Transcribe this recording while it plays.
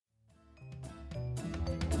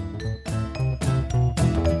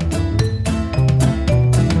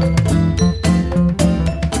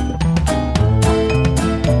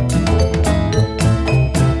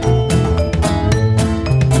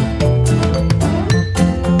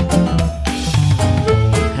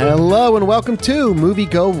Hello and welcome to Movie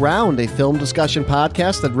Go Round, a film discussion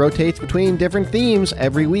podcast that rotates between different themes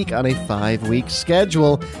every week on a 5-week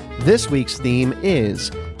schedule. This week's theme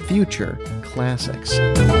is Future Classics.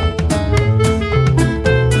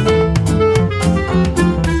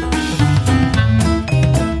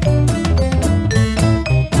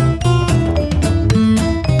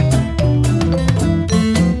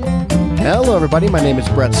 Hello everybody, my name is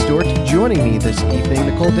Brett Stewart. Joining me this evening,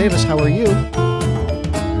 Nicole Davis, how are you?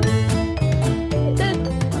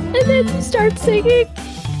 And then he starts singing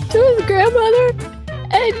to his grandmother,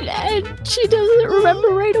 and she doesn't remember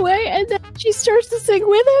right away, and then she starts to sing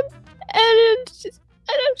with him, and it's just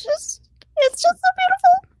so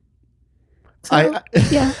beautiful.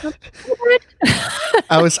 Yeah.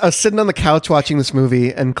 I was sitting on the couch watching this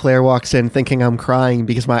movie, and Claire walks in thinking I'm crying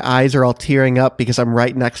because my eyes are all tearing up because I'm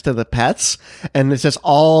right next to the pets, and it's just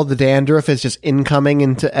all the dandruff is just incoming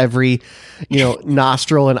into every,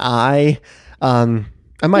 nostril and eye.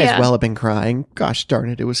 I might as well have been crying. Gosh darn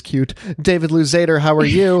it, it was cute. David Luzader, how are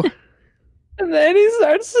you? And then he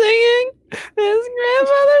starts singing. His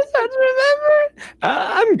grandmother starts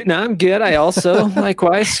remembering. I'm good. I also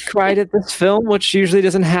likewise cried at this film, which usually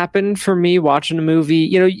doesn't happen for me watching a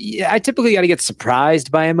movie. I typically got to get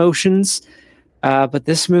surprised by emotions, but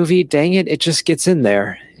this movie, dang it, it just gets in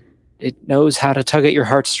there. It knows how to tug at your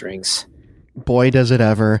heartstrings. Boy, does it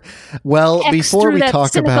ever. Well, before we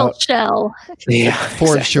talk about shell. Yeah,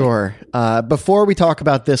 for sure. Before we talk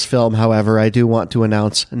about this film, however, I do want to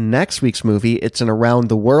announce next week's movie. It's an around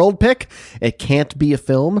the world pick. It can't be a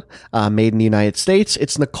film made in the United States.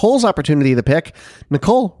 It's Nicole's opportunity to pick.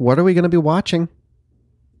 Nicole, what are we going to be watching?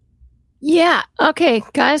 Yeah. Okay,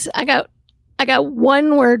 guys, I got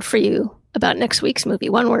one word for you about next week's movie.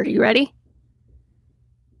 One word. Are you ready?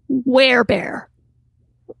 Werebear.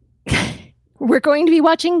 We're going to be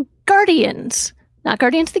watching Guardians. Not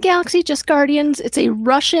Guardians of the Galaxy, just Guardians. It's a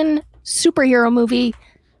Russian superhero movie,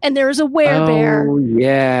 and there is a werebear. Oh,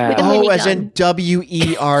 yeah. As in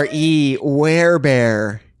W-E-R-E,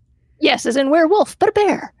 werebear. Yes, as in werewolf, but a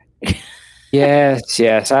bear.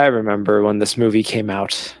 Yes, I remember when this movie came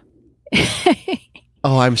out.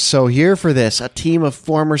 Oh, I'm so here for this. A team of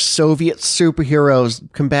former Soviet superheroes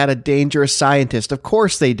combat a dangerous scientist. Of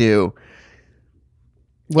course they do.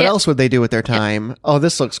 What else would they do with their time? Oh,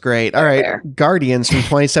 this looks great. All right. Guardians from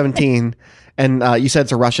 2017. And you said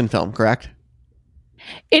it's a Russian film, correct?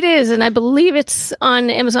 It is. And I believe it's on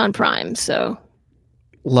Amazon Prime. So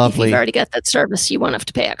lovely. If you've already got that service, you won't have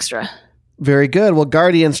to pay extra. Very good. Well,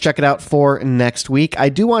 Guardians, check it out for next week. I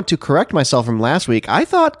do want to correct myself from last week. I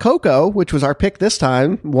thought Coco, which was our pick this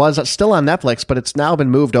time, was still on Netflix, but it's now been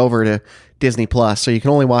moved over to Disney Plus. So you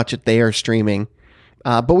can only watch it there streaming.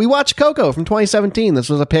 But we watched Coco from 2017. This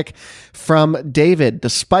was a pick from David.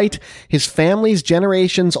 Despite his family's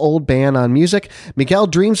generations-old ban on music, Miguel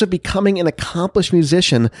dreams of becoming an accomplished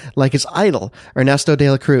musician like his idol, Ernesto de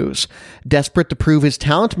la Cruz. Desperate to prove his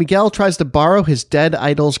talent, Miguel tries to borrow his dead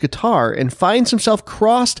idol's guitar and finds himself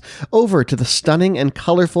crossed over to the stunning and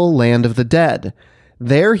colorful land of the dead.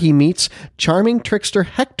 There he meets charming trickster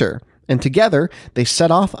Hector, and together, they set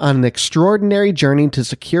off on an extraordinary journey to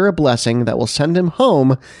secure a blessing that will send him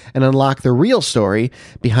home and unlock the real story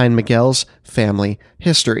behind Miguel's family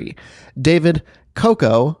history. David,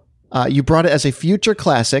 Coco, you brought it as a future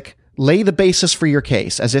classic. Lay the basis for your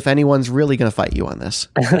case, as if anyone's really going to fight you on this.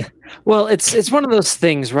 Well, it's one of those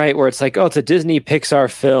things, right, where it's like, oh, it's a Disney Pixar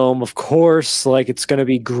film, of course, like it's going to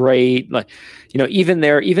be great. Like, even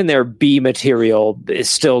their B material is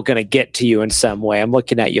still going to get to you in some way. I'm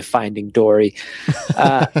looking at you, Finding Dory.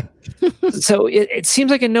 So it seems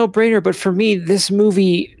like a no-brainer, but for me, this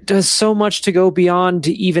movie does so much to go beyond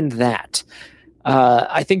even that.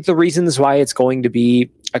 I think the reasons why it's going to be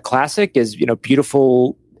a classic is,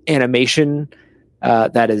 beautiful animation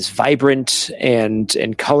that is vibrant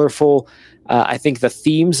and colorful. I think the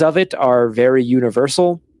themes of it are very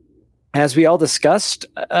universal. As we all discussed,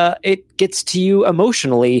 it gets to you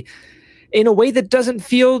emotionally in a way that doesn't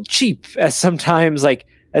feel cheap, as sometimes Disney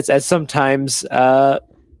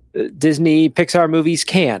Pixar movies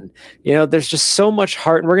can. There's just so much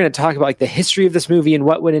heart, and we're going to talk about the history of this movie and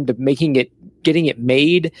what went into getting it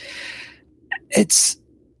made. It's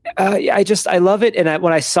I love it. And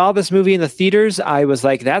when I saw this movie in the theaters, I was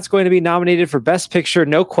like, that's going to be nominated for Best Picture,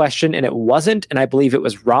 no question. And it wasn't. And I believe it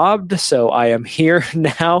was robbed. So I am here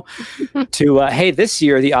now to, hey, this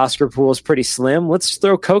year the Oscar pool is pretty slim. Let's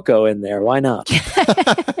throw Coco in there. Why not?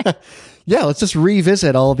 Yeah, let's just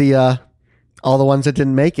revisit all the ones that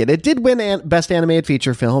didn't make it. It did win Best Animated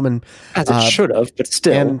Feature Film, and as it should have, but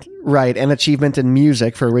still, and achievement in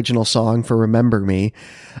music for original song for "Remember Me."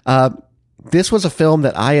 this was a film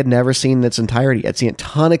that I had never seen in its entirety. I'd seen a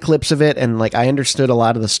ton of clips of it, and like I understood a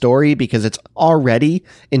lot of the story because it's already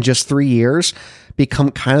in just 3 years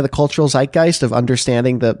become kind of the cultural zeitgeist of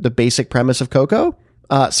understanding the basic premise of Coco.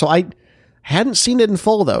 So I hadn't seen it in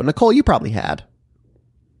full though. Nicole, you probably had.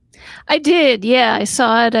 I did, yeah. I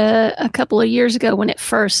saw it a couple of years ago when it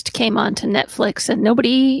first came onto Netflix, and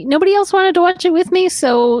nobody else wanted to watch it with me.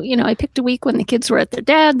 So, I picked a week when the kids were at their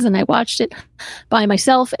dad's, and I watched it by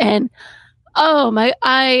myself. And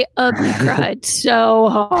I ugly cried so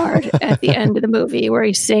hard at the end of the movie where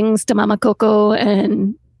he sings to Mama Coco,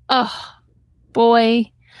 and oh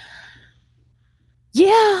boy,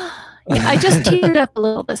 yeah, I just teared up a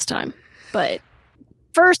little this time, but.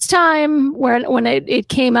 First time when it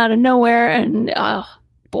came out of nowhere, and oh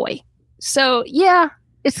boy. So yeah,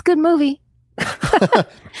 it's a good movie.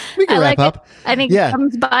 We can wrap up. I think it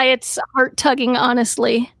comes by its heart tugging,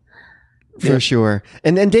 honestly. For sure.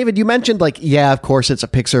 And David, you mentioned of course it's a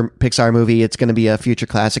Pixar movie. It's going to be a future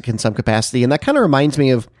classic in some capacity. And that kind of reminds me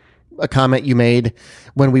of a comment you made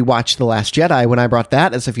when we watched The Last Jedi, when I brought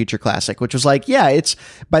that as a future classic, which was it's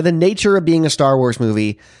by the nature of being a Star Wars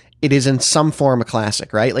movie, it is in some form a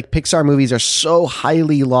classic, right? Like Pixar movies are so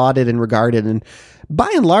highly lauded and regarded, and by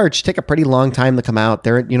and large take a pretty long time to come out.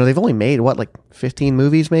 They've only made 15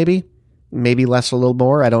 movies, maybe less, a little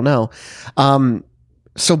more. I don't know.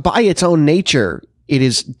 So by its own nature, it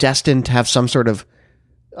is destined to have some sort of,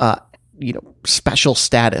 special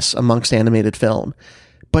status amongst animated film.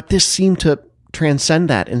 But this seemed to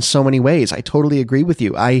transcend that in so many ways. I totally agree with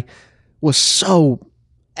you. I was so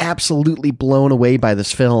absolutely blown away by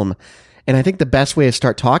this film. And I think the best way to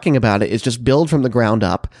start talking about it is just build from the ground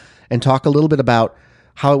up and talk a little bit about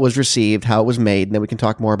how it was received, how it was made, and then we can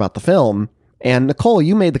talk more about the film. And Nicole,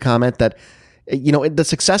 you made the comment that, the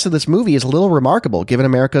success of this movie is a little remarkable given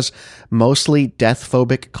America's mostly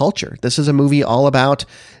death-phobic culture. This is a movie all about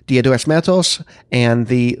Dia de los Muertos and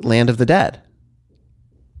the Land of the Dead.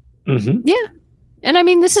 Mm-hmm. Yeah. And I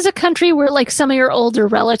mean, this is a country where some of your older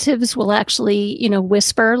relatives will actually,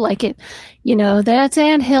 whisper that's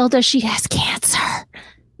Aunt Hilda. She has cancer.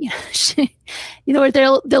 Or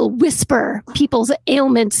they'll whisper people's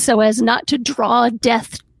ailments so as not to draw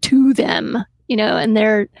death to them,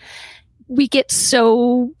 and we get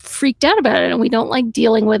so freaked out about it and we don't like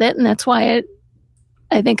dealing with it. And that's why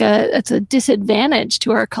I think it's a disadvantage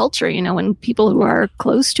to our culture, when people who are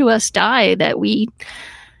close to us die, that we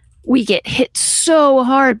get hit so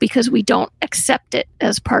hard because we don't accept it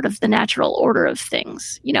as part of the natural order of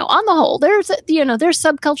things. On the whole, there's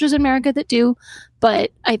subcultures in America that do,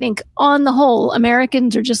 but I think on the whole,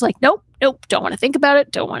 Americans are just nope, don't want to think about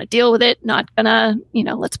it, don't want to deal with it, not gonna,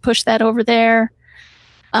 let's push that over there.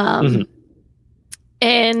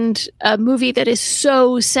 And a movie that is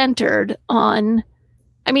so centered on,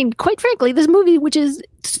 quite frankly, this movie, which is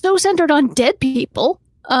so centered on dead people,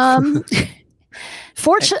 and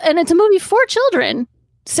it's a movie for children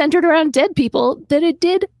centered around dead people, that it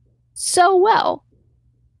did so well.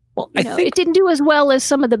 Well, I think it didn't do as well as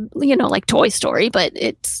some of the, like Toy Story, but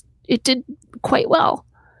it did quite well.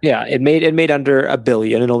 Yeah, it made under $1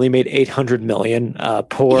 billion and only made $800 million.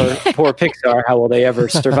 Poor Pixar. How will they ever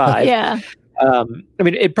survive? Yeah.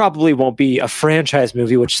 It probably won't be a franchise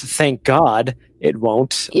movie, which thank God it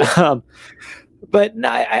won't. Yeah. But no,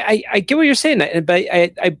 I get what you're saying, but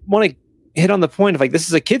I want to hit on the point of this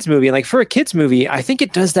is a kids movie, and for a kids movie, I think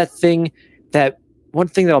it does that thing, that one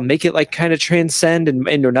thing that'll make it kind of transcend, and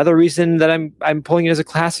another reason that I'm pulling it as a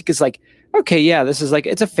classic is okay, yeah, this is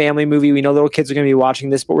it's a family movie. We know little kids are going to be watching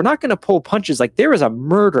this, but we're not going to pull punches. There is a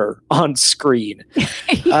murder on screen.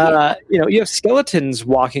 You have skeletons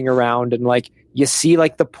walking around, and you see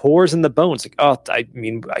the pores and the bones. I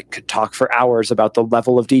could talk for hours about the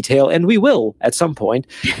level of detail, and we will at some point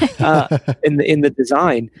in the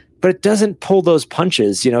design. But it doesn't pull those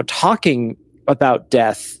punches. Talking about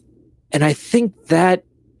death, and I think that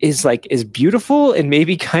is beautiful, and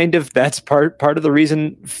maybe kind of that's part of the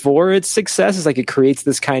reason for its success is it creates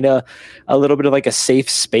this kind of a little bit of a safe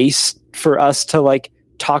space for us to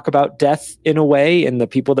talk about death in a way, and the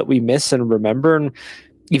people that we miss and remember. And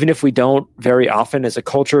even if we don't very often as a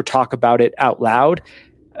culture talk about it out loud,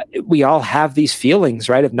 we all have these feelings,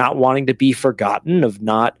 right, of not wanting to be forgotten, of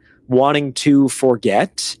not wanting to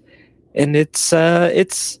forget. And it's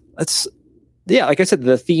yeah, like I said,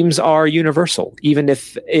 the themes are universal, even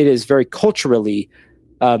if it is very culturally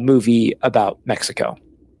a movie about Mexico.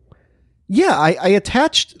 Yeah, I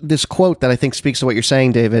attached this quote that I think speaks to what you're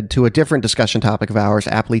saying, David, to a different discussion topic of ours,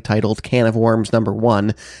 aptly titled Can of Worms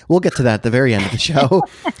 #1. We'll get to that at the very end of the show.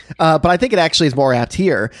 But I think it actually is more apt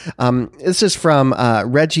here. This is from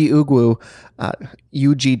Reggie Ugwu.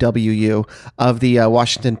 UGWU of the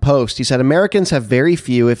Washington Post. He said, Americans have very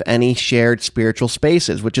few, if any, shared spiritual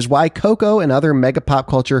spaces, which is why Coco and other mega pop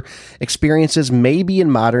culture experiences may be in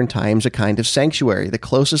modern times a kind of sanctuary, the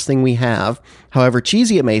closest thing we have, however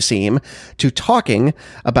cheesy it may seem, to talking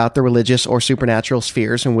about the religious or supernatural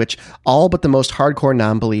spheres in which all but the most hardcore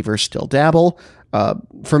non-believers still dabble.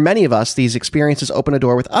 For many of us, these experiences open a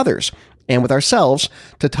door with others and with ourselves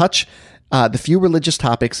to touch the few religious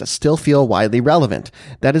topics that still feel widely relevant.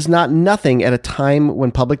 That is not nothing at a time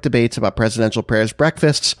when public debates about presidential prayers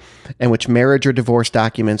breakfasts and which marriage or divorce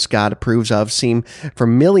documents God approves of seem for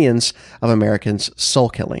millions of Americans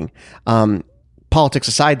soul-killing. Politics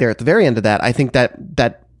aside there at the very end of that, I think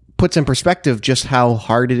that puts in perspective just how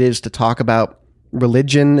hard it is to talk about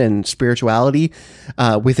religion and spirituality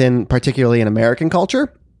within particularly in American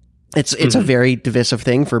culture. It's a very divisive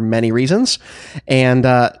thing for many reasons. And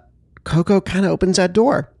Coco kind of opens that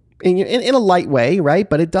door in a light way, right?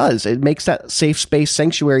 But it does. It makes that safe space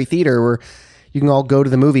sanctuary theater where you can all go to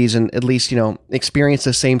the movies and at least, experience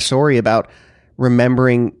the same story about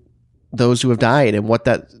remembering those who have died and what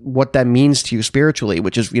that means to you spiritually,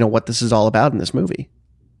 which is, what this is all about in this movie.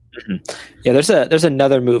 Mm-hmm. Yeah, there's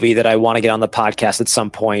another movie that I want to get on the podcast at some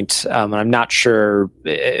point. And I'm not sure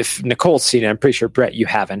if Nicole's seen it. I'm pretty sure, Brett, you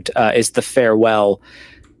haven't. Is The Farewell,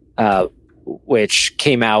 which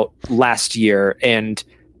came out last year and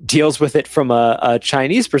deals with it from a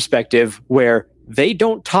Chinese perspective where they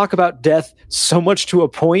don't talk about death so much to a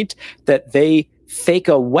point that they fake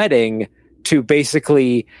a wedding to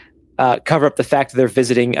basically cover up the fact that they're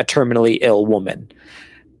visiting a terminally ill woman.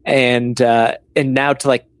 And now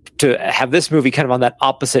to have this movie kind of on that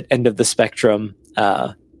opposite end of the spectrum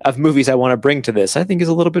of movies I want to bring to this, I think is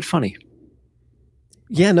a little bit funny.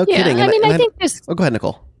 Yeah, no kidding. I think this... Oh, go ahead,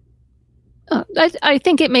 Nicole. I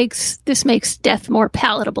think this makes death more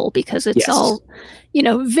palatable because it's all,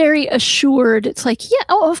 very assured. It's like,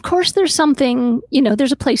 of course there's something,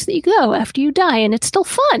 there's a place that you go after you die and it's still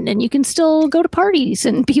fun and you can still go to parties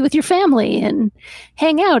and be with your family and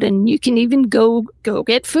hang out and you can even go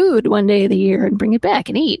get food one day of the year and bring it back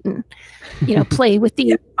and eat and, play with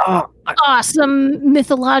the awesome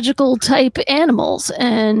mythological type animals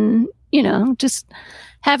and, just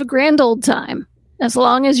have a grand old time. As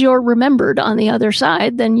long as you're remembered on the other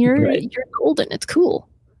side, then you're golden. It's cool.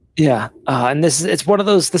 Yeah, and this is one of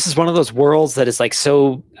those worlds that is like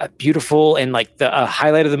so beautiful, and like the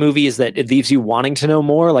highlight of the movie is that it leaves you wanting to know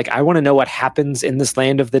more. Like, I want to know what happens in this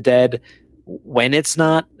land of the dead when it's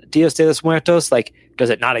not Dios de los Muertos. Like,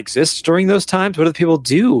 does it not exist during those times? What do the people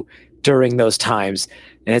do during those times?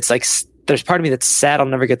 And it's like there's part of me that's sad I'll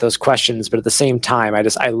never get those questions, but at the same time,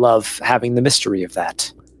 I love having the mystery of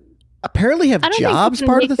that. Apparently have jobs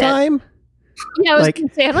part of the time. Yeah, I was going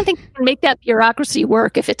to say, I don't think you can make that bureaucracy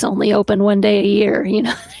work if it's only open one day a year. You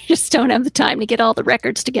just don't have the time to get all the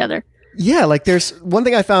records together. Yeah, like there's one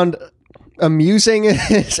thing I found amusing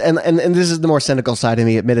is, and this is the more cynical side of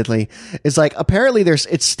me, admittedly, is like apparently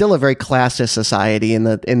it's still a very classist society in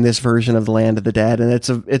this version of the Land of the Dead, and it's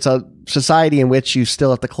a society in which you still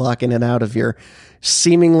have to clock in and out of your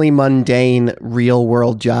seemingly mundane real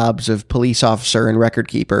world jobs of police officer and record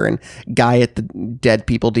keeper and guy at the dead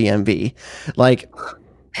people DMV. Like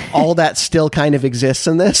all that still kind of exists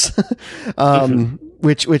in this,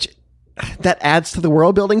 which that adds to the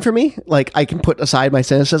world building for me. Like I can put aside my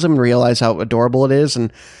cynicism and realize how adorable it is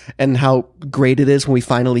and how great it is when we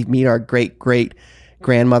finally meet our great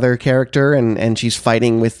grandmother character and she's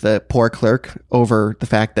fighting with the poor clerk over the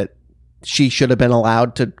fact that she should have been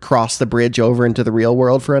allowed to cross the bridge over into the real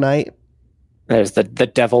world for a night. There's the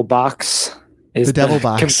devil box. The devil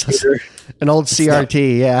box. An old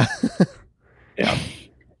CRT, yeah. Yeah.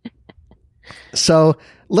 So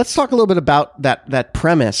let's talk a little bit about that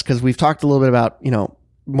premise, because we've talked a little bit about,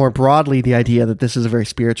 more broadly the idea that this is a very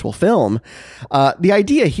spiritual film. The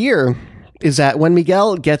idea here is that when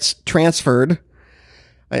Miguel gets transferred,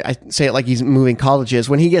 I say it like he's moving colleges,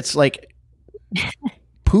 when he gets like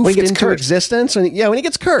poofed into cursed. Existence, and when he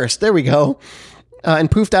gets cursed, there we go, and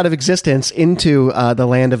poofed out of existence into the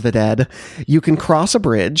Land of the Dead, you can cross a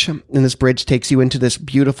bridge, and this bridge takes you into this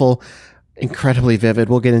beautiful, incredibly vivid,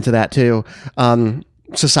 we'll get into that too,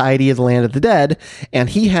 Society of the Land of the Dead, and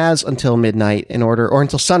he has until midnight or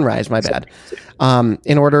until sunrise,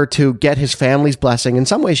 in order to get his family's blessing in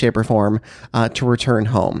some way, shape, or form to return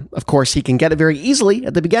home. Of course, he can get it very easily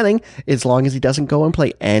at the beginning, as long as he doesn't go and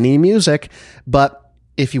play any music, but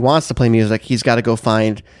if he wants to play music, he's got to go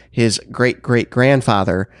find his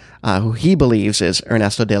great-great-grandfather, who he believes is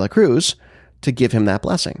Ernesto de la Cruz, to give him that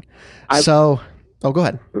blessing. Go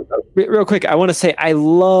ahead. Real quick, I want to say I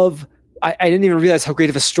love I didn't even realize how great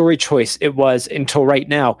of a story choice it was until right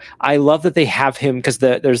now. I love that they have him because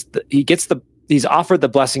he's offered the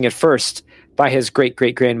blessing at first by his great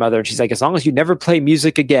grandmother, and she's like, as long as you never play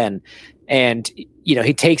music again, and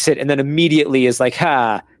he takes it, and then immediately is like,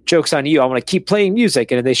 ha, joke's on you, I want to keep playing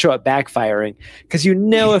music, and then they show it backfiring because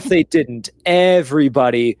if they didn't,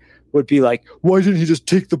 everybody would be like, why didn't he just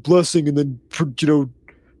take the blessing and then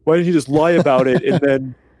why didn't he just lie about it and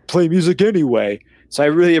then play music anyway? So I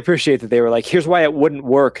really appreciate that they were like, here's why it wouldn't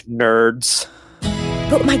work, nerds.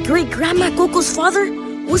 But my great-grandma Coco's father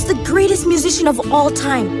was the greatest musician of all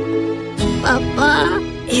time. Papa.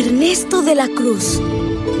 Ernesto de la Cruz.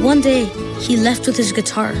 One day, he left with his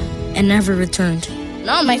guitar and never returned.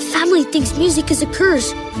 Now my family thinks music is a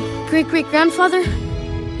curse. Great-great-grandfather,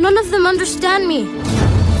 none of them understand me.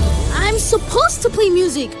 I'm supposed to play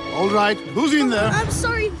music. All right, who's in there? I'm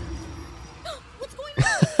sorry.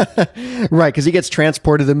 Right, because he gets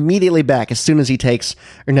transported immediately back as soon as he takes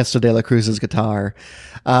Ernesto de la Cruz's guitar.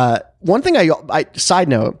 One thing I side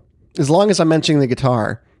note, as long as I'm mentioning the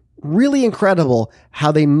guitar, really incredible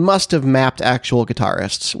how they must have mapped actual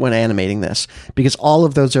guitarists when animating this, because all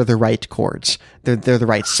of those are the right chords. They're the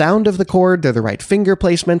right sound of the chord. They're the right finger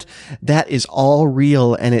placement. That is all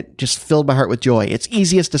real, and it just filled my heart with joy. It's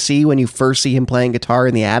easiest to see when you first see him playing guitar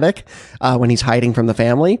in the attic, when he's hiding from the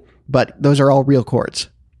family, but those are all real chords.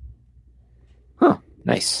 Huh.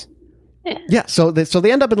 Nice. Yeah. So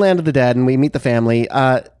they end up in Land of the Dead, and we meet the family.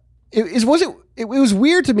 It was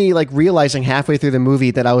weird to me, like realizing halfway through the movie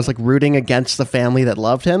that I was like rooting against the family that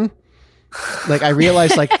loved him. Like I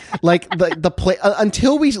realized, like the play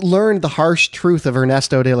until we learned the harsh truth of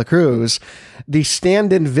Ernesto de la Cruz, the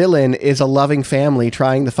stand-in villain is a loving family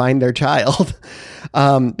trying to find their child,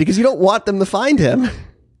 because you don't want them to find him.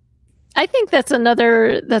 I think that's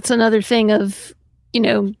another thing of,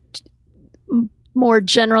 more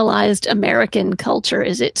generalized American culture.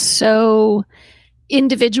 Is it so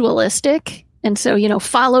individualistic? And so,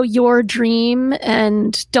 follow your dream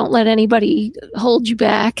and don't let anybody hold you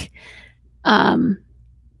back. That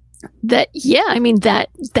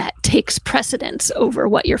takes precedence over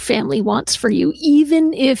what your family wants for you,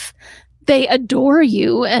 even if they adore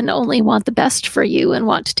you and only want the best for you and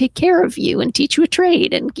want to take care of you and teach you a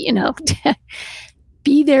trade and,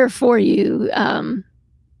 be there for you.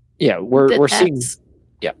 We're seeing.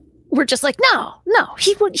 Yeah, we're just like, no,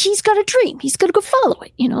 he's got a dream. He's going to go follow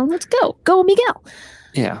it. Let's go, Miguel.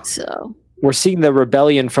 Yeah. So we're seeing the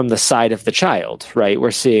rebellion from the side of the child, right?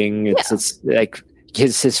 We're seeing it's like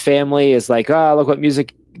his family is like, look what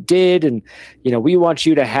music did, and we want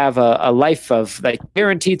you to have a life of like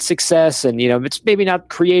guaranteed success, and it's maybe not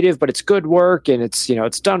creative, but it's good work, and it's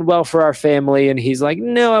it's done well for our family. And he's like,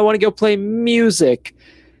 no, I want to go play music.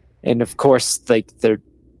 And of course, like the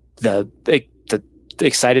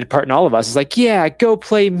excited part in all of us is like, yeah, go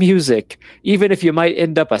play music, even if you might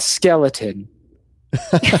end up a skeleton.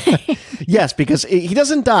 Yes, because he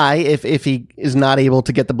doesn't die if he is not able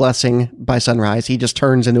to get the blessing by sunrise. He just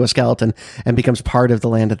turns into a skeleton and becomes part of the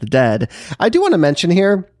Land of the Dead. I do want to mention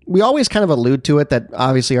here, we always kind of allude to it, that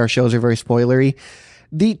obviously our shows are very spoilery.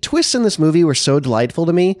 The twists in this movie were so delightful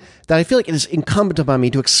to me that I feel like it is incumbent upon me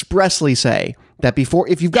to expressly say that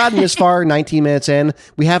if you've gotten this far, 19 minutes in,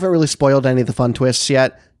 we haven't really spoiled any of the fun twists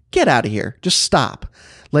yet, get out of here. Just stop.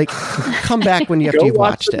 Like, come back when you've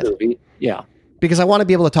watched it. Movie. Yeah. Because I want to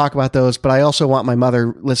be able to talk about those, but I also want my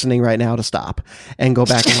mother listening right now to stop and go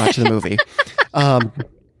back and watch the movie.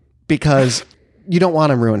 Because you don't want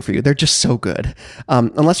them ruined for you. They're just so good.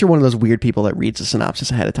 Unless you're one of those weird people that reads the synopsis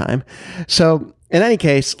ahead of time. So in any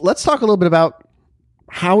case, let's talk a little bit about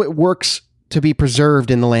how it works to be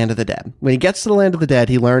preserved in the Land of the Dead. When he gets to the Land of the Dead,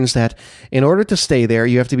 he learns that in order to stay there,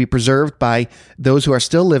 you have to be preserved by those who are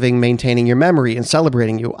still living, maintaining your memory and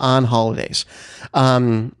celebrating you on holidays.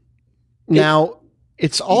 Now,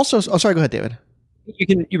 it's also... Oh, sorry, go ahead, David.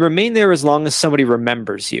 You remain there as long as somebody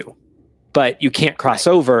remembers you, but you can't cross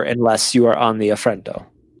over unless you are on the ofrendo.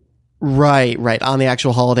 Right. On the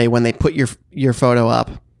actual holiday, when they put your photo up,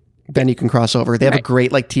 then you can cross over. They have a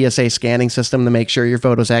great TSA scanning system to make sure your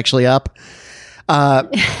photo's actually up. Now,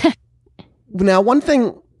 one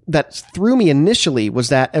thing that threw me initially was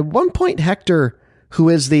that at one point, Hector, who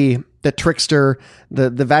is the trickster, the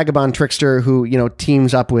vagabond trickster who,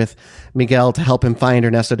 teams up with Miguel to help him find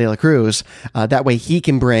Ernesto de la Cruz. That way he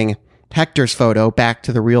can bring Hector's photo back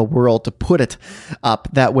to the real world to put it up.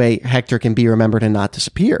 That way Hector can be remembered and not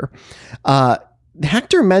disappear.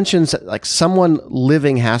 Hector mentions that, someone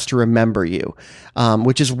living has to remember you,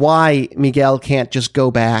 which is why Miguel can't just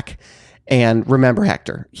go back and remember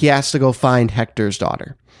Hector. He has to go find Hector's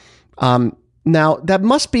daughter. Now, that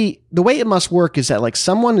must be... The way it must work is that,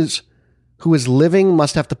 someone is who is living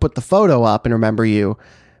must have to put the photo up and remember you.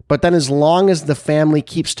 But then as long as the family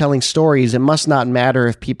keeps telling stories, it must not matter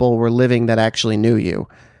if people were living that actually knew you,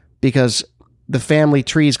 because the family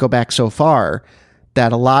trees go back so far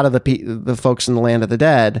that a lot of the folks in the land of the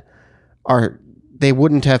dead they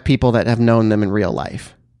wouldn't have people that have known them in real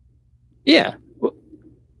life. Yeah.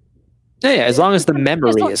 Yeah, as long as the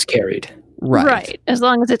memory is carried. Right. As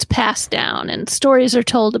long as it's passed down and stories are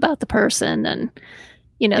told about the person. And,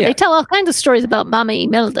 they tell all kinds of stories about Mama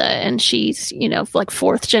Imelda, and she's, like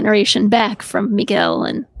 4th generation back from Miguel.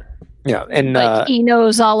 And, he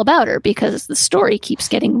knows all about her because the story keeps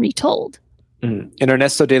getting retold. And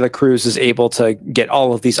Ernesto de la Cruz is able to get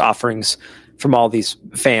all of these offerings from all these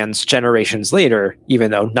fans generations later,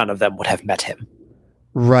 even though none of them would have met him.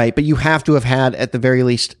 Right. But you have to have had, at the very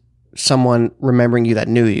least, someone remembering you that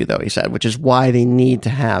knew you, though, he said, which is why they need to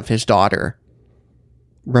have his daughter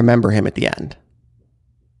remember him at the end.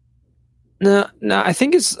 No, I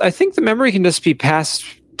think the memory can just be passed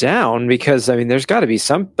down, because there's got to be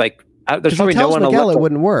some there's probably no one. Miguel it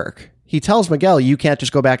wouldn't work. He tells Miguel, you can't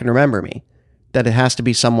just go back and remember me. That it has to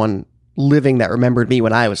be someone living that remembered me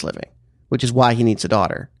when I was living, which is why he needs a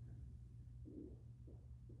daughter.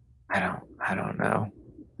 I don't know.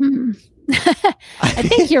 I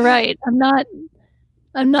think you're right. I'm not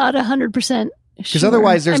 100% sure. Because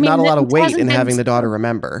otherwise there's not a lot of weight in having the daughter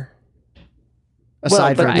remember.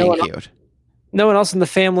 Aside from being cute. No one else in the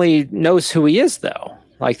family knows who he is, though.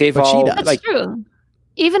 Like they've but all. That's true.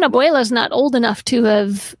 Even Abuela's not old enough to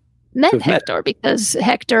have met Hector because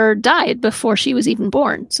Hector died before she was even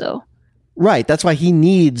born. So. Right. That's why he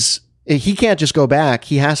can't just go back.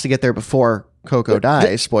 He has to get there before Coco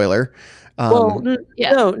dies. Spoiler.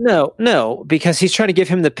 No, because he's trying to give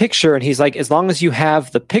him the picture, and he's like, as long as you have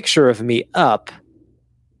the picture of me up,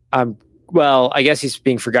 I guess he's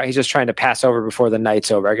being forgotten. He's just trying to pass over before the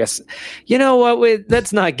night's over. I guess, you know what?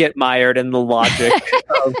 Let's not get mired in the logic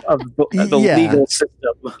of the legal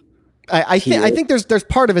system. I think there's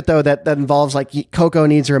part of it though that involves like Coco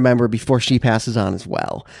needs to remember before she passes on as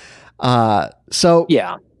well. So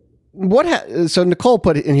Nicole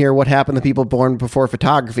put in here what happened to people born before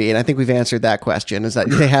photography, and I think we've answered that question. Is that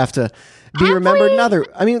they have to be remembered in other?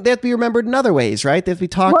 I mean, they have to be remembered in other ways, right? They have to be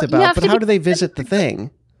talked about. But how do they visit the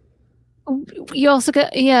thing? You also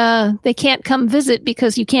got they can't come visit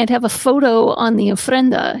because you can't have a photo on the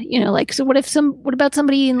ofrenda. So what about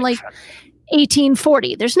somebody in like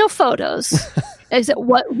 1840? There's no photos.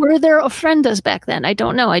 What were there ofrendas back then? I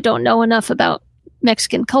don't know. I don't know enough about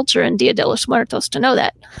Mexican culture and Dia de los Muertos to know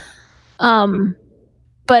that.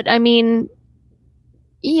 But I mean,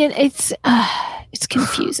 it's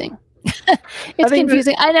confusing. It's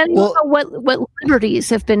confusing. I don't know what liberties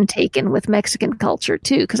have been taken with Mexican culture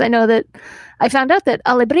too, because I know that I found out that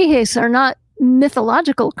alebrijes are not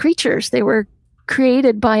mythological creatures. They were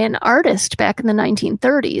created by an artist back in the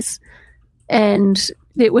 1930s, and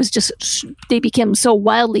it was just they became so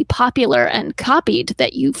wildly popular and copied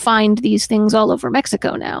that you find these things all over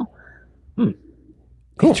Mexico now.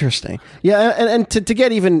 Cool. Interesting. Yeah, and to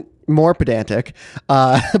get even more pedantic,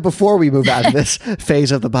 before we move out of this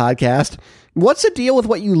phase of the podcast, what's the deal with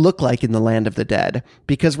what you look like in the land of the dead?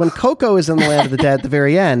 Because when Coco is in the land of the dead at the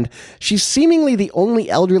very end, she's seemingly the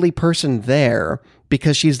only elderly person there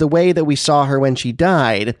because she's the way that we saw her when she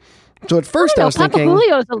died. So at first I was Papa thinking...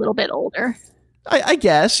 Julio's a little bit older. I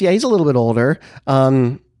guess. Yeah, he's a little bit older.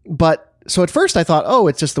 But... So at first I thought,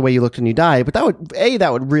 it's just the way you looked when you died, but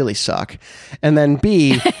that would really suck. And then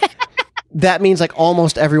B, that means like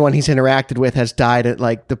almost everyone he's interacted with has died at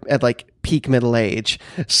peak middle age.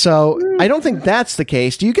 So I don't think that's the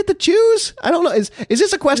case. Do you get to choose? I don't know. Is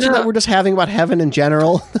this a question that we're just having about heaven in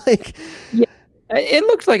general? It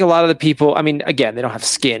looked like a lot of the people, I mean, again, they don't have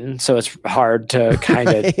skin, so it's hard to kind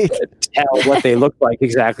of tell what they look like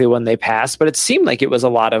exactly when they pass, but it seemed like it was a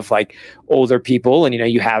lot of like older people. And,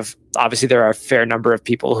 you have, obviously there are a fair number of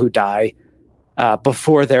people who die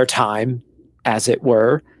before their time, as it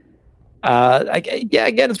were.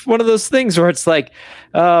 Again, it's one of those things where it's like,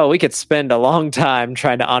 we could spend a long time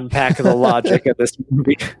trying to unpack the logic of this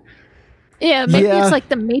movie. Yeah, maybe it's like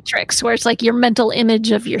the Matrix, where it's like your mental image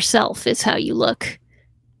of yourself is how you look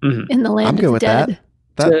in the land of the dead.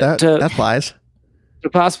 That flies. To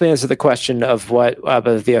possibly answer the question of what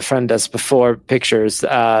the ofrendas before pictures,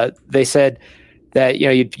 they said that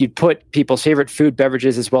you'd put people's favorite food,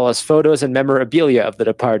 beverages, as well as photos and memorabilia of the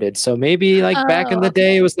departed. So maybe back in the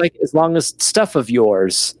day, it was like as long as stuff of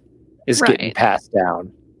yours is getting passed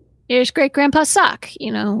down. Here's great grandpa's sock,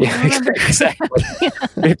 Yeah, exactly. You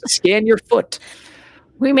have to scan your foot.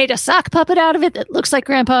 We made a sock puppet out of it that looks like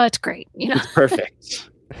grandpa. It's great, It's perfect.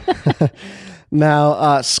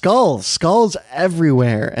 Now, skulls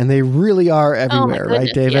everywhere, and they really are everywhere, right,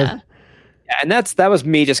 David? Yeah. And that was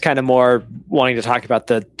me just kind of more wanting to talk about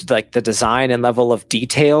the design and level of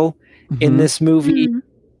detail in this movie.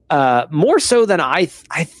 More so than I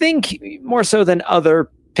think more so than other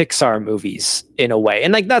Pixar movies in a way.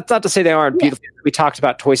 And like that's not to say they aren't beautiful. We talked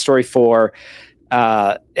about Toy Story 4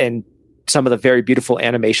 and some of the very beautiful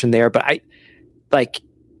animation there, but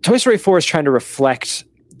Toy Story 4 is trying to reflect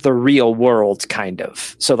the real world kind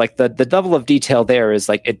of. So like the level of detail there is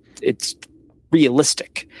like it's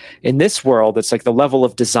realistic. In this world, it's like the level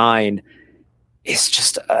of design is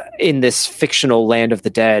just in this fictional land of the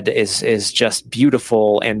dead is just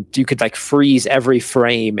beautiful, and you could like freeze every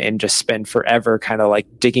frame and just spend forever kind of like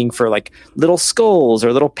digging for like little skulls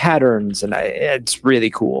or little patterns, and it's really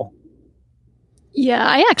cool. Yeah,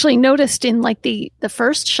 I actually noticed in like the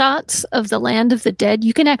first shots of the Land of the Dead,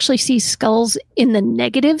 you can actually see skulls in the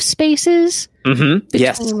negative spaces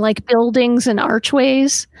between like buildings and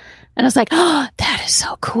archways. And I was like, oh, that is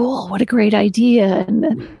so cool. What a great idea.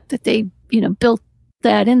 And that they, built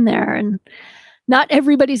that in there. And not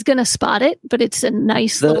everybody's going to spot it, but it's a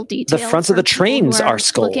nice little detail. The fronts of the trains are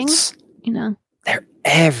skulls. Looking, They're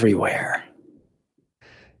everywhere.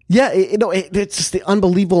 Yeah, it's just the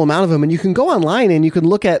unbelievable amount of them, and you can go online and you can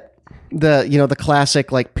look at the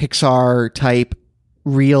classic like Pixar type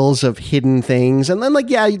reels of hidden things, and then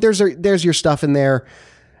there's your stuff in there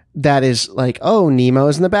that is like, oh,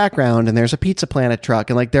 Nemo's in the background, and there's a Pizza Planet truck,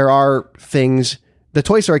 and like there are things. The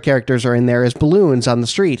Toy Story characters are in there as balloons on the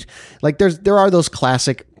street. Like there are those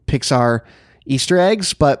classic Pixar Easter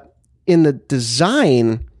eggs, but in the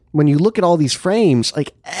design, when you look at all these frames,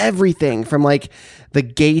 like everything from like the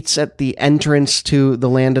gates at the entrance to the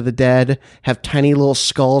Land of the Dead have tiny little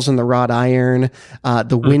skulls in the wrought iron.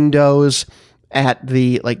 The windows at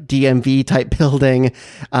the like DMV type building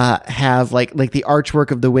have like the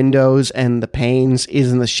artwork of the windows and the panes is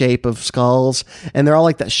in the shape of skulls, and they're all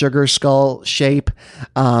like that sugar skull shape,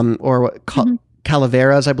 or what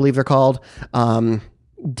calaveras, I believe they're called.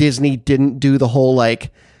 Disney didn't do the whole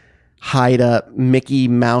like hide a Mickey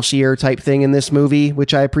Mouse ear type thing in this movie,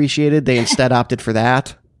 which I appreciated. They instead opted for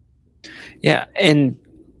that. Yeah, and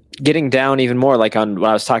getting down even more, like on what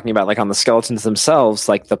I was talking about, like on the skeletons themselves,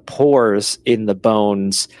 like the pores in the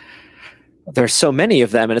bones, there's so many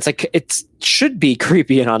of them, and it's like it should be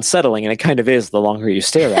creepy and unsettling, and it kind of is the longer you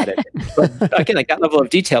stare at it. But again, like that level of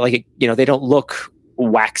detail, like they don't look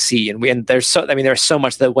waxy, and there's so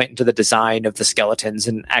much that went into the design of the skeletons,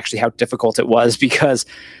 and actually how difficult it was, because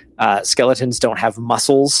skeletons don't have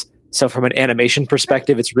muscles. So from an animation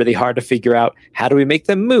perspective, it's really hard to figure out how do we make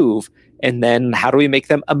them move, and then how do we make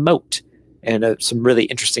them emote, and some really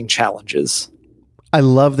interesting challenges. I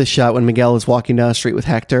love the shot when Miguel is walking down the street with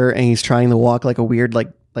Hector, and he's trying to walk like a weird,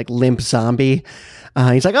 like limp zombie.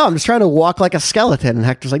 He's like, oh, I'm just trying to walk like a skeleton. And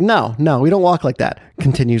Hector's like, no, we don't walk like that.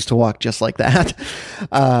 Continues to walk just like that.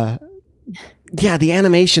 Yeah, the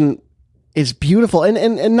animation is beautiful.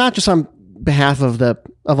 And not just on behalf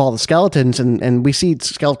of all the skeletons, and we see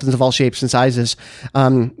skeletons of all shapes and sizes.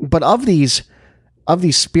 But of these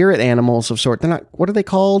spirit animals of sort, they're not, what are they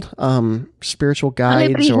called? Spiritual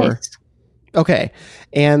guides or... Okay.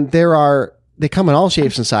 And they come in all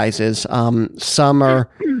shapes and sizes. Some are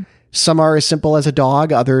as simple as a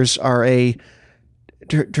dog. Others are a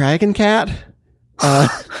dragon cat. I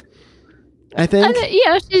think.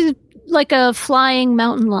 Yeah, she's like a flying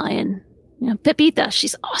mountain lion. Pepita,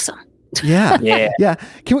 she's awesome. Yeah. Yeah.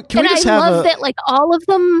 Can we just have love that like all of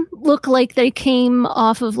them look like they came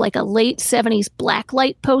off of like a late 70s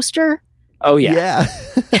blacklight poster. Oh yeah.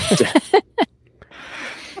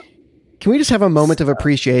 Can we just have a moment of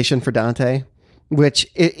appreciation for Dante? Which,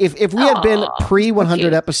 if we had been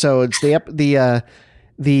pre-100 episodes,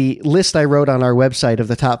 the list I wrote on our website of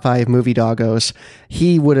the top 5 movie doggos,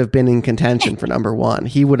 he would have been in contention for number 1.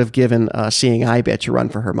 He would have given Seeing Eye Bitch a run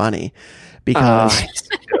for her money, because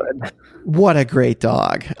what a great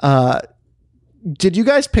dog. Did you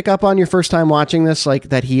guys pick up on your first time watching this, like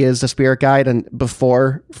that he is the spirit guide, and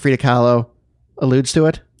before Frida Kahlo alludes to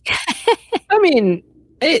it? I mean,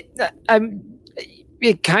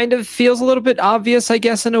 it kind of feels a little bit obvious, I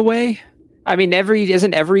guess, in a way. I mean,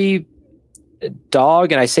 isn't every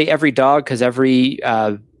dog, and I say every dog because every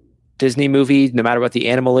Disney movie, no matter what the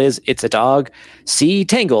animal is, it's a dog. See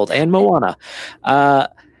Tangled and Moana.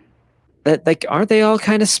 That like, aren't they all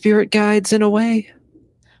kind of spirit guides in a way?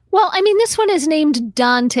 Well, I mean, this one is named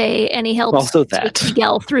Dante, and he helps take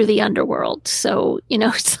Miguel through the underworld. So,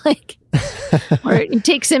 it's like, or it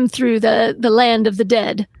takes him through the land of the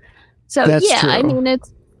dead. So That's yeah, true. I mean,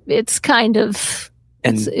 it's kind of,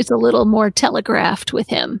 it's a little more telegraphed with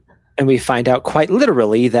him. And we find out quite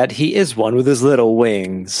literally that he is one with his little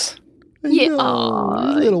wings. Yeah,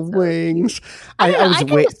 No, little wings. I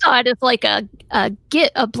kind of saw it as like a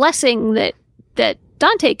blessing that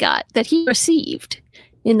Dante got, that he received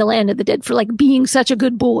in the land of the dead for like being such a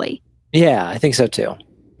good boy. Yeah, I think so too.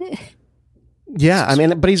 Yeah, I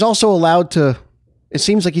mean, but he's also allowed to. It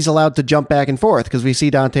seems like he's allowed to jump back and forth because we see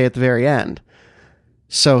Dante at the very end.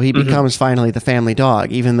 So he becomes finally the family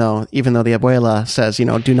dog, even though the abuela says,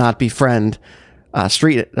 do not befriend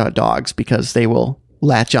street dogs because they will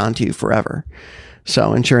latch onto you forever.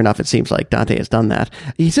 So, and sure enough, it seems like Dante has done that.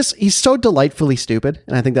 He's so delightfully stupid.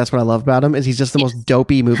 And I think that's what I love about him is he's just the most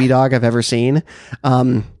dopey movie dog I've ever seen.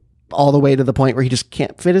 All the way to the point where he just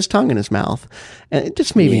can't fit his tongue in his mouth. And it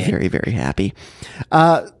just made me very, very happy.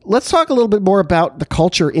 Let's talk a little bit more about the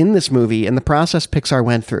culture in this movie and the process Pixar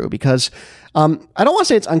went through, because I don't want to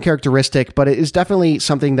say it's uncharacteristic, but it is definitely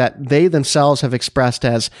something that they themselves have expressed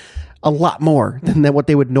as a lot more than what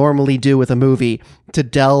they would normally do with a movie to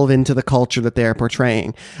delve into the culture that they're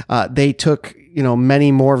portraying. They took,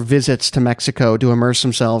 many more visits to Mexico to immerse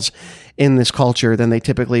themselves in this culture than they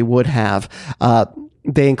typically would have.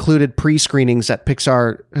 They included pre-screenings that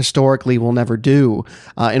Pixar historically will never do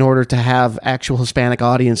in order to have actual Hispanic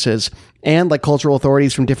audiences and like cultural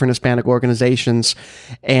authorities from different Hispanic organizations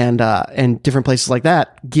and different places like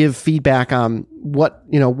that give feedback on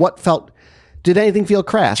what felt. Did anything feel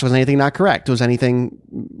crass? Was anything not correct? Was anything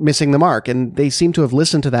missing the mark? And they seem to have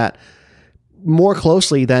listened to that more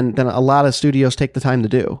closely than a lot of studios take the time to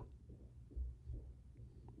do.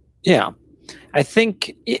 Yeah. I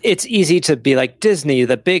think it's easy to be like Disney,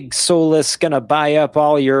 the big soulless, gonna buy up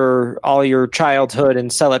all your childhood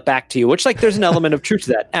and sell it back to you, which like there's an element of truth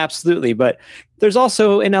to that. Absolutely. But there's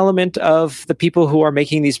also an element of the people who are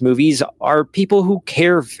making these movies are people who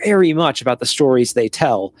care very much about the stories they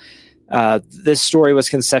tell. This story was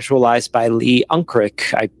conceptualized by Lee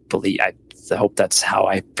Unkrich, I believe. I hope that's how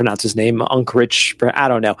I pronounce his name. Unkrich. I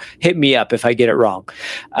don't know. Hit me up if I get it wrong.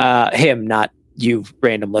 Him, not you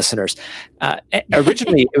random listeners.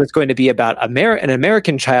 Originally, it was going to be about an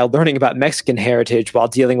American child learning about Mexican heritage while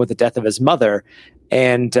dealing with the death of his mother.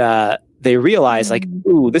 And they realized, like,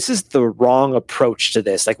 ooh, this is the wrong approach to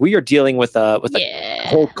this. Like, we are dealing with a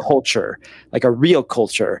whole culture, like a real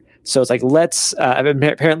culture. So it's like, let's,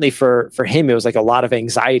 apparently for him, it was like a lot of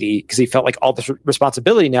anxiety because he felt like all this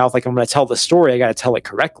responsibility now. Like, I'm going to tell the story, I got to tell it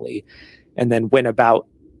correctly. And then went about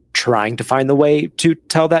trying to find the way to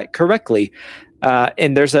tell that correctly.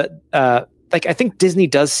 And there's I think Disney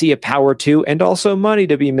does see a power too, and also money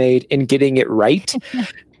to be made in getting it right.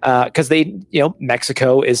 Because they,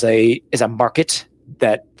 Mexico is a market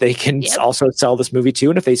that they can also sell this movie to.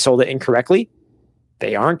 And if they sold it incorrectly,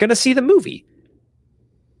 they aren't going to see the movie.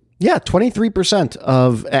 Yeah,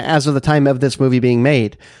 23% as of the time of this movie being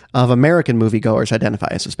made, of American moviegoers identify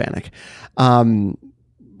as Hispanic.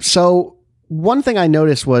 So one thing I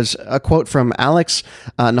noticed was a quote from Alex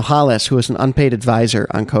Nojales, who is an unpaid advisor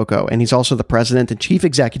on Coco, and he's also the president and chief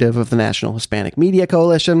executive of the National Hispanic Media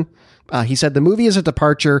Coalition. He said the movie is a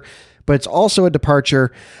departure, but it's also a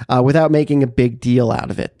departure without making a big deal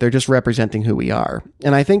out of it. They're just representing who we are.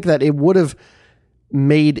 And I think that it would have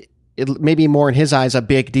made it maybe more in his eyes a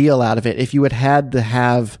big deal out of it if you had to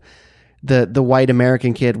have the white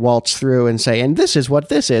American kid waltz through and say, and this is what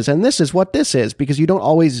this is, and this is what this is, because you don't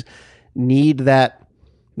always need that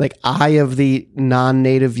like eye of the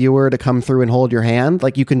non-native viewer to come through and hold your hand.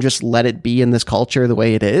 Like, you can just let it be in this culture the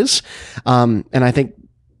way it is. And I think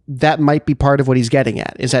that might be part of what he's getting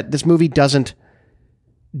at, is that this movie doesn't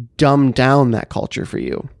dumb down that culture for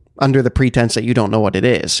you under the pretense that you don't know what it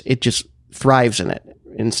is. It just thrives in it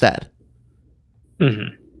instead.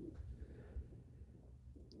 Mm-hmm.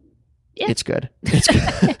 Yeah. It's good. It's good.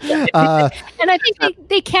 And I think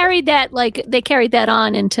they carried that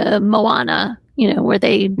on into Moana, where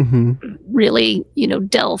they really,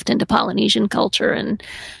 delved into Polynesian culture and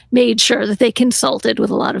made sure that they consulted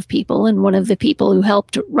with a lot of people. And one of the people who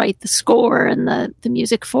helped write the score and the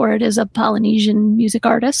music for it is a Polynesian music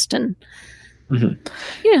artist. And,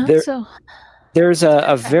 so there's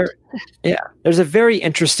there's a very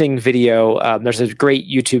interesting video. There's a great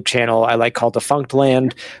YouTube channel I like called Defunct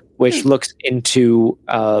Land, which looks into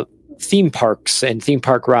theme parks and theme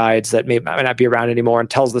park rides that might not be around anymore, and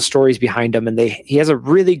tells the stories behind them. And he has a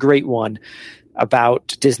really great one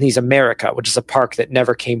about Disney's America, which is a park that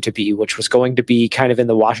never came to be, which was going to be kind of in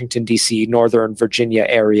the Washington, D.C., Northern Virginia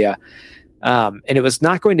area. And it was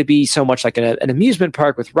not going to be so much like an amusement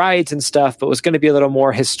park with rides and stuff, but was going to be a little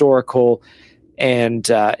more historical and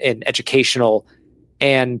educational.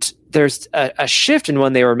 And there's a shift in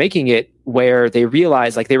when they were making it where they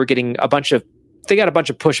realized like they were getting a bunch of they got a bunch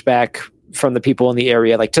of pushback from the people in the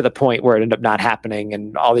area, like to the point where it ended up not happening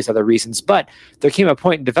and all these other reasons. But there came a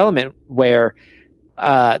point in development where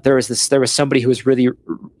there was somebody who was really,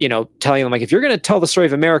 telling them, like, if you're going to tell the story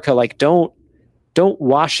of America, like, don't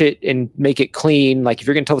wash it and make it clean. Like, if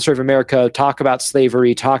you're going to tell the story of America, talk about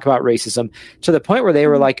slavery, talk about racism, to the point where they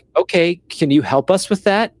were like, okay, can you help us with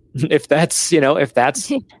that? If that's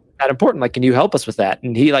that important, like, can you help us with that?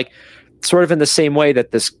 And he, like, sort of in the same way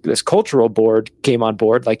that this cultural board came on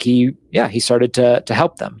board, like he started to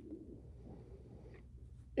help them.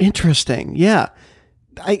 Interesting. Yeah.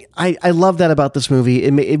 I love that about this movie.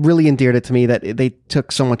 It really endeared it to me that they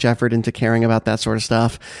took so much effort into caring about that sort of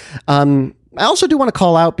stuff. I also do want to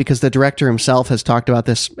call out, because the director himself has talked about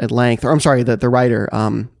this at length, or I'm sorry, the writer,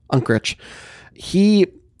 Unkrich. He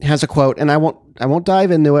has a quote, and I won't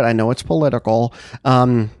dive into it. I know it's political.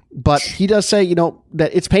 But he does say, that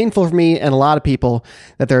it's painful for me and a lot of people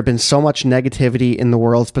that there have been so much negativity in the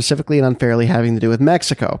world, specifically and unfairly having to do with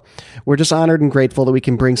Mexico. We're just honored and grateful that we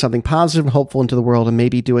can bring something positive and hopeful into the world and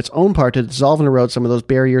maybe do its own part to dissolve and erode some of those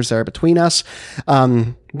barriers that are between us.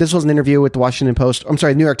 This was an interview with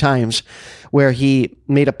the New York Times, where he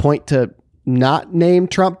made a point to not name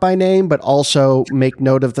Trump by name, but also make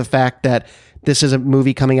note of the fact that this is a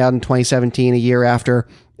movie coming out in 2017, a year after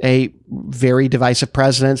a very divisive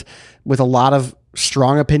president with a lot of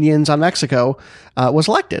strong opinions on Mexico was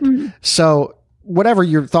elected. Mm-hmm. So whatever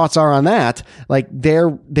your thoughts are on that, like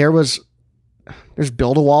there's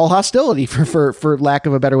build a wall hostility for lack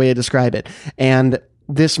of a better way to describe it. And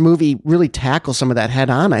this movie really tackles some of that head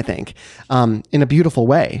on, I think, in a beautiful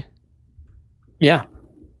way. Yeah.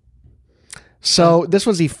 So this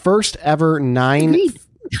was the first ever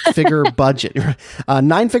nine-figure budget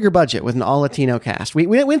with an all-Latino cast. We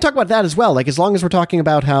didn't talk about that as well. Like, as long as we're talking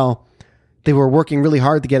about how they were working really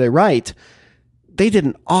hard to get it right, they did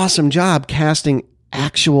an awesome job casting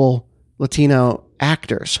actual Latino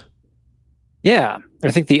actors. Yeah.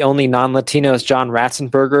 I think the only non-Latino is John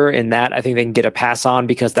Ratzenberger, in that I think they can get a pass on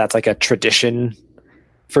because that's like a tradition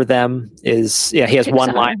for them. He has Pixar,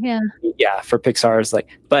 one line. Yeah, for Pixar is like,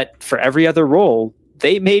 but for every other role,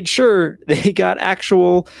 they made sure they got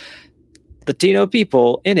actual Latino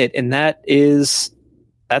people in it, and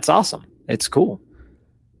that's awesome. It's cool.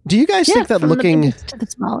 Do you guys think that looking to the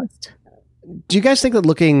smallest? Do you guys think that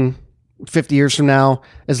looking 50 years from now,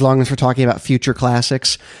 as long as we're talking about future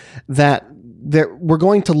classics, that we're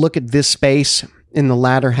going to look at this space in the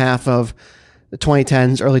latter half of the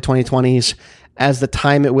 2010s, early 2020s, as the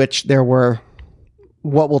time at which there were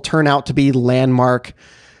what will turn out to be landmark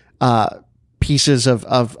pieces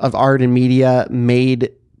of art and media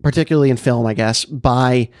made, particularly in film, I guess,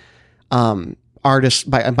 by artists,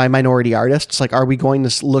 by minority artists? Like, are we going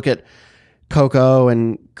to look at Coco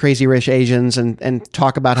and Crazy Rich Asians and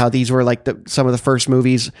talk about how these were like some of the first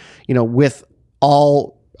movies, with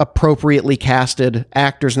all appropriately casted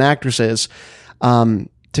actors and actresses to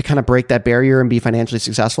kind of break that barrier and be financially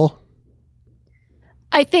successful?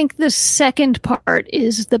 I think the second part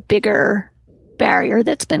is the bigger barrier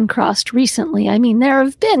that's been crossed recently. I mean, there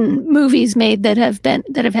have been movies made that have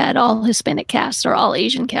had all Hispanic casts or all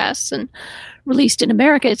Asian casts and released in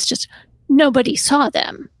America. It's just nobody saw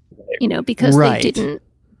them, because right. They didn't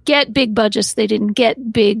get big budgets, they didn't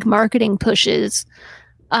get big marketing pushes,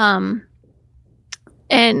 and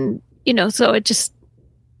so it just,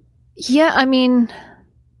 I mean,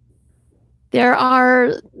 there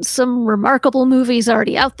are some remarkable movies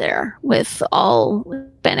already out there with all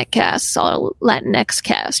Hispanic casts, all Latinx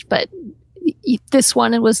cast, but this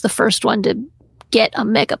one was the first one to get a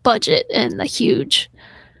mega budget and a huge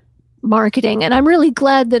marketing, and I'm really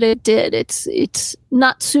glad that it did. It's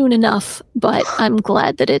not soon enough, but I'm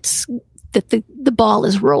glad that the ball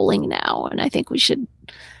is rolling now, and I think we should,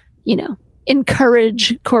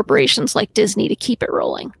 encourage corporations like Disney to keep it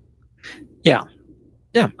rolling. Yeah.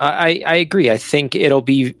 Yeah, I agree. I think it'll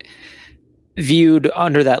be viewed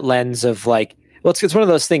under that lens of like, well, it's one of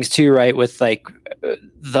those things too, right? With like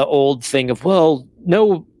the old thing of, well,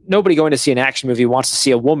 nobody going to see an action movie wants to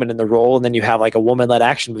see a woman in the role, and then you have like a woman-led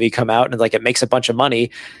action movie come out and like it makes a bunch of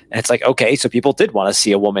money, and it's like, okay, so people did want to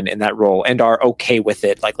see a woman in that role and are okay with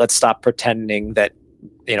it. Like, let's stop pretending that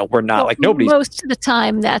we're not like nobody. Most of the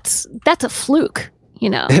time, that's a fluke.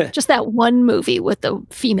 Just that one movie with the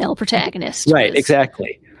female protagonist. Right,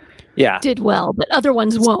 exactly. Yeah. Did well, but other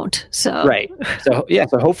ones won't. So right. So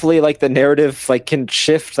hopefully like the narrative like can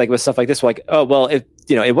shift like with stuff like this, like, oh well, it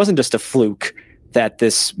wasn't just a fluke that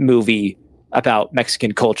this movie about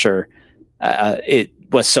Mexican culture it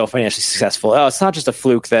was so financially successful. Oh, it's not just a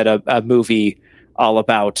fluke that a movie all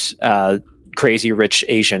about crazy rich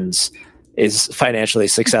Asians is financially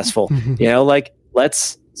successful. Like,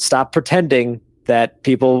 let's stop pretending that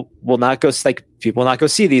people will not go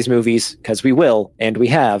see these movies, because we will, and we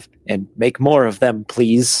have, and make more of them,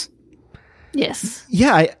 please. Yes.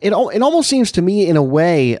 Yeah, it almost seems to me in a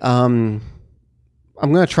way, I'm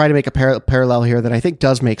going to try to make a parallel here that I think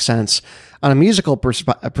does make sense on a musical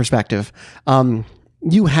perspective.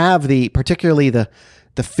 You have particularly the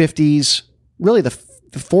 50s, really the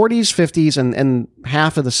 40s, 50s, and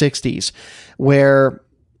half of the 60s, where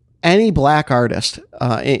any black artist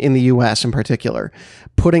in the U.S. in particular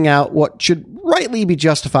putting out what should rightly be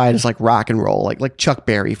justified as like rock and roll, like Chuck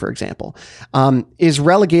Berry, for example, is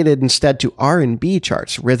relegated instead to R&B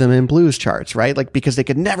charts, rhythm and blues charts, right? Like, because they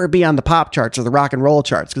could never be on the pop charts or the rock and roll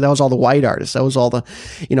charts, because that was all the white artists. That was all the,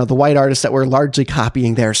 the white artists that were largely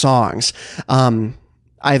copying their songs,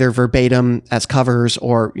 either verbatim as covers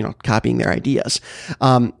or, copying their ideas.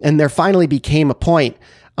 And there finally became a point,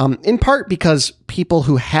 in part because people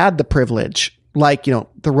who had the privilege, like,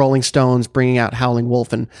 the Rolling Stones bringing out Howling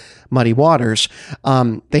Wolf and Muddy Waters,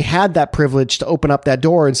 they had that privilege to open up that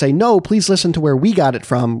door and say, no, please listen to where we got it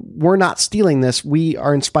from. We're not stealing this. We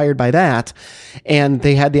are inspired by that. And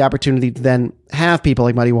they had the opportunity to then have people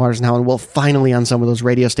like Muddy Waters and Howling Wolf finally on some of those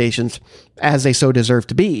radio stations, as they so deserve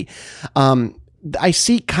to be. I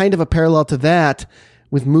see kind of a parallel to that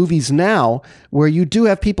with movies now, where you do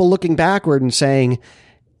have people looking backward and saying,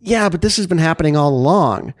 yeah, but this has been happening all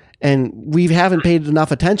along, and we haven't paid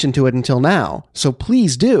enough attention to it until now. So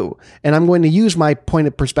please do. And I'm going to use my point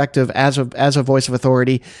of perspective as a voice of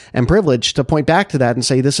authority and privilege to point back to that and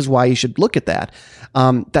say, this is why you should look at that.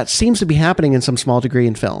 That seems to be happening in some small degree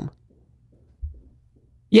in film.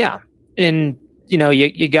 Yeah. And,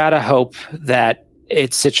 you gotta hope that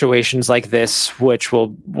it's situations like this, which will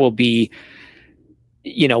be,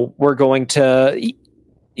 we're going to,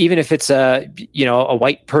 even if it's a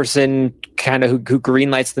white person kind of who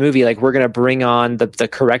greenlights the movie, like, we're going to bring on the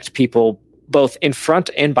correct people, both in front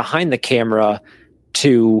and behind the camera,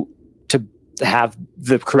 to have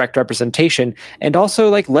the correct representation. And also,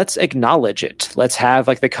 like, let's acknowledge it. Let's have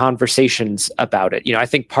like the conversations about it. I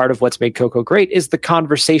think part of what's made Coco great is the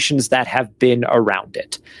conversations that have been around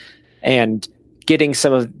it, and getting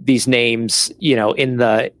some of these names, in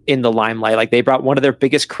the limelight. Like, they brought one of their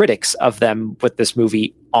biggest critics of them with this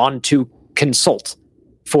movie on to consult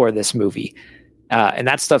for this movie. And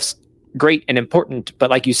that stuff's great and important. But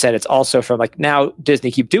like you said, it's also from like, now Disney,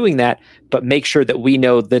 keep doing that, but make sure that we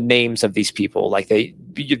know the names of these people. Like,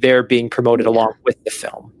 they're being promoted along with the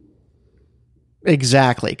film.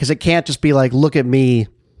 Exactly. Because it can't just be like, look at me,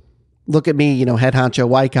 head honcho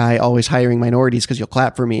white guy always hiring minorities because you'll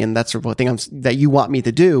clap for me, and that's the thing that you want me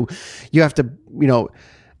to do. You have to,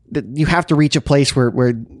 you have to reach a place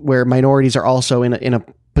where minorities are also in a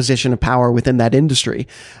position of power within that industry,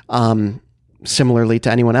 similarly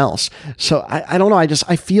to anyone else. So I don't know.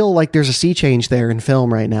 I feel like there's a sea change there in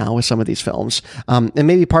film right now with some of these films, and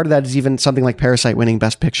maybe part of that is even something like Parasite winning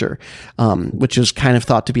Best Picture, which is kind of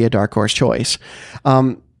thought to be a dark horse choice.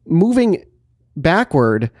 Moving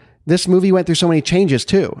backward, this movie went through so many changes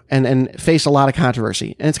too, and faced a lot of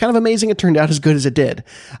controversy. And it's kind of amazing it turned out as good as it did.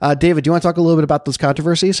 David, do you want to talk a little bit about those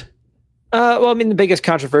controversies? The biggest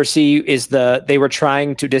controversy is Disney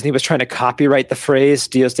was trying to copyright the phrase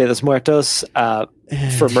Dios de los Muertos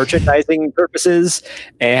for merchandising purposes.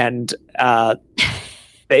 And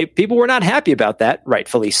people were not happy about that,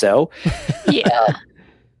 rightfully so. Yeah.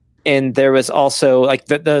 And there was also like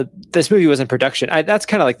this movie was in production. That's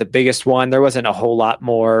kind of like the biggest one. There wasn't a whole lot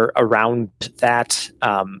more around that,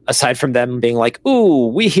 aside from them being like, "Ooh,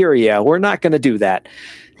 we hear you. We're not going to do that."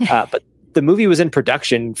 But the movie was in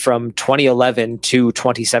production from 2011 to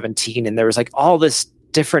 2017, and there was like all this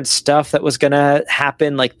different stuff that was going to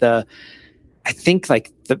happen. Like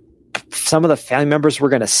some of the family members were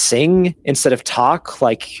going to sing instead of talk.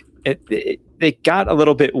 Like it got a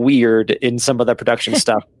little bit weird in some of the production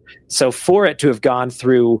stuff. So for it to have gone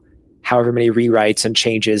through however many rewrites and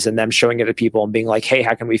changes, and them showing it to people and being like, hey,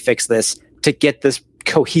 how can we fix this to get this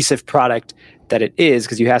cohesive product that it is?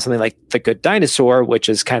 Because you have something like The Good Dinosaur, which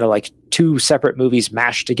is kind of like two separate movies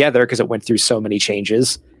mashed together because it went through so many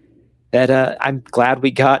changes, that I'm glad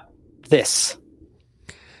we got this.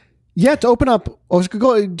 Yeah, to open up... do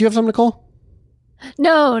you have something, Nicole?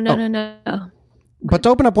 No. But to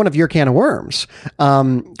open up one of your can of worms,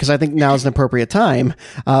 because I think now is an appropriate time,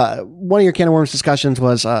 one of your can of worms discussions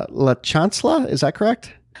was La Chancla, is that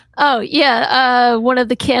correct? Oh, yeah. One of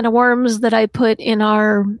the can of worms that I put in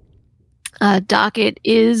our docket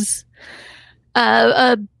is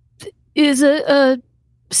a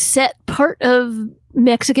set part of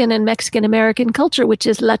Mexican and Mexican-American culture, which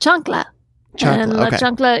is La Chancla. And La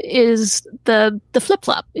Chancla is the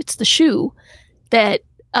flip-flop. It's the shoe that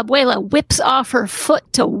Abuela whips off her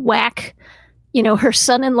foot to whack, her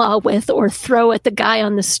son-in-law with, or throw at the guy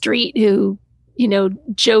on the street who,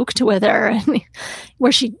 joked with her, and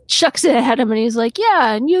where she chucks it at him, and he's like,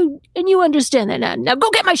 "Yeah, and you understand that now. Now go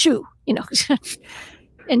get my shoe,"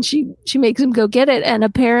 And she makes him go get it. And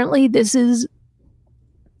apparently this is,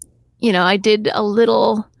 I did a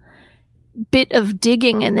little bit of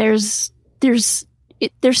digging, and there's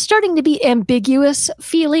starting to be ambiguous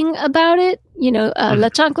feeling about it. La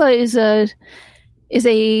Chancla is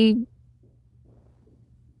a.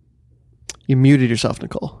 You muted yourself,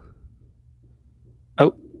 Nicole.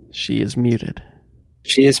 Oh, she is muted.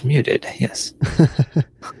 She is muted. Yes.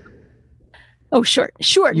 Oh, sure.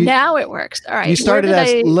 Now it works. All right. You started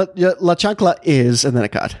as La Chancla is, and then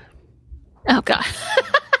it got. Oh God.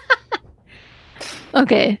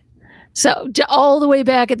 Okay. So all the way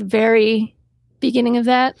back at the very beginning of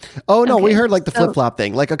that. Oh no, we heard like the flip flop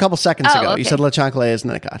thing, like a couple seconds ago. Okay. You said La Chancla is, and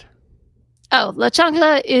then it got. Oh, La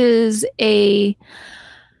Chancla is a,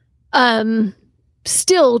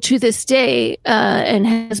 still to this day, and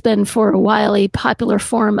has been for a while, a popular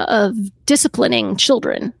form of disciplining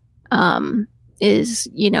children. Is,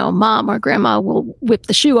 mom or grandma will whip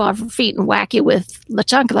the shoe off her feet and whack you with La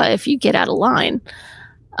Chancla if you get out of line.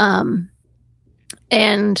 And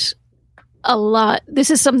this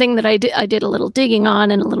is something that I did a little digging on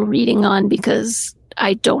and a little reading on, because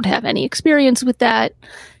I don't have any experience with that.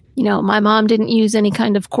 My mom didn't use any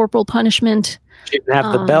kind of corporal punishment. She didn't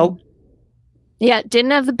have the belt. Yeah, didn't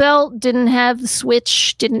have the belt, didn't have the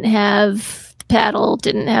switch, didn't have the paddle,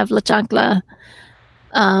 didn't have La Chancla.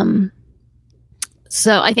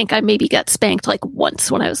 So I think I maybe got spanked like once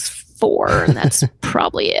when I was 4, and that's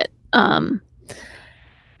probably it.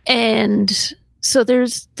 And so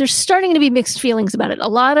there's starting to be mixed feelings about it. A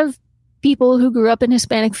lot of people who grew up in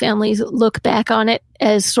Hispanic families look back on it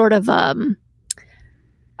as sort of a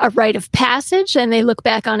rite of passage, and they look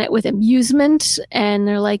back on it with amusement, and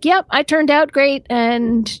they're like, "Yep, I turned out great,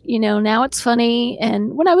 and now it's funny.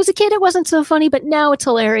 And when I was a kid, it wasn't so funny, but now it's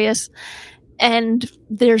hilarious." And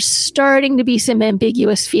there's starting to be some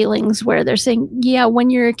ambiguous feelings where they're saying, "Yeah,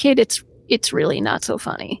 when you're a kid, it's really not so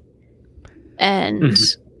funny." And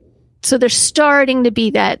so there's starting to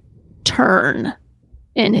be that turn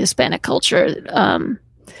in Hispanic culture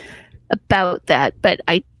about that, but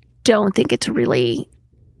I don't think it's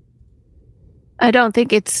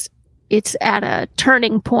at a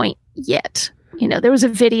turning point yet. There was a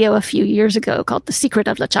video a few years ago called "The Secret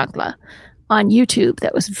of La Chancla" on YouTube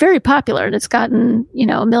that was very popular, and it's gotten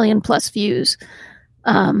 1 million+ views.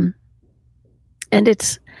 And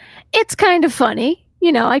it's kind of funny.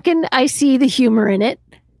 I see the humor in it,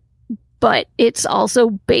 but it's also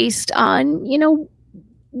based on,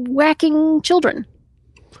 whacking children.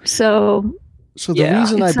 So the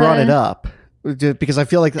reason I brought it up, because I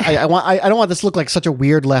feel like I don't want this to look like such a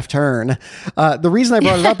weird left turn. The reason I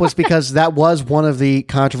brought it up was because that was one of the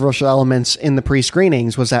controversial elements in the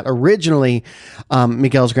pre-screenings, was that originally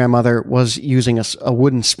Miguel's grandmother was using a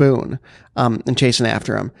wooden spoon and chasing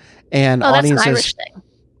after him. And audiences, that's an Irish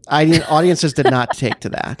thing. Audiences did not take to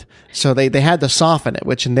that. So they had to soften it,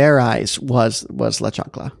 which in their eyes was La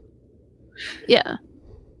Chancla. Yeah.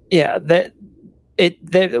 Yeah,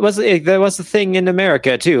 there was a thing in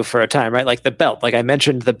America too for a time, right? Like the belt, like I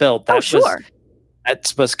mentioned the belt. That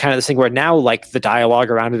was kind of this thing where now like the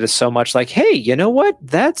dialogue around it is so much like, hey, you know what?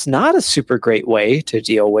 That's not a super great way to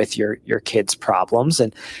deal with your kids' problems.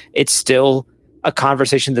 And it's still a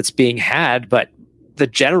conversation that's being had, but the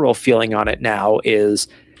general feeling on it now is,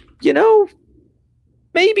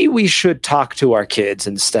 maybe we should talk to our kids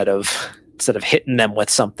instead of hitting them with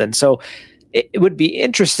something. So it would be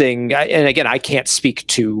interesting, and again, I can't speak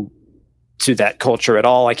to that culture at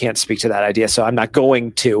all. I can't speak to that idea, so I'm not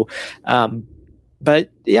going to.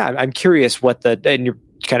 But yeah, I'm curious and you're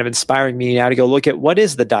kind of inspiring me now to go look at what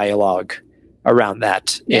is the dialogue around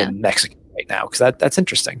that in Mexico right now, because that's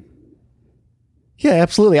interesting. Yeah,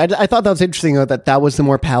 absolutely. I thought that was interesting, though, that was the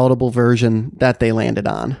more palatable version that they landed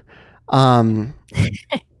on.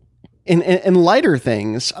 In lighter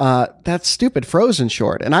things, that stupid Frozen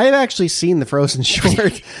short, and I have actually seen the Frozen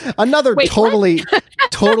short. Another Wait, totally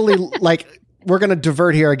like, we're going to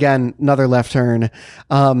divert here again. Another left turn.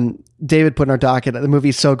 David put in our docket, the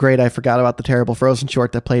movie's so great I forgot about the terrible Frozen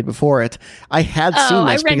short that played before it. I had seen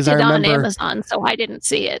this because I remember on Amazon, so I didn't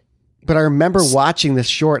see it. But I remember watching this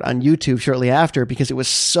short on YouTube shortly after because it was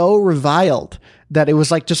so reviled that it was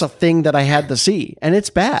like just a thing that I had to see, and it's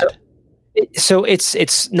bad. So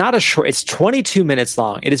it's not a short. It's 22 minutes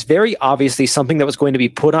long. It is very obviously something that was going to be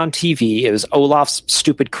put on TV. It was Olaf's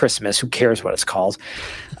Stupid Christmas. Who cares what it's called?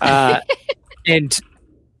 And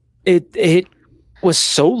it was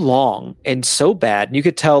so long and so bad, and you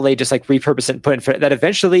could tell they just like repurposed it and put it in that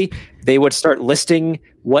eventually they would start listing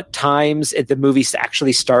what times the movie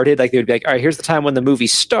actually started. Like they would be like, all right, here's the time when the movie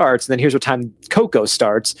starts, and then here's what time Coco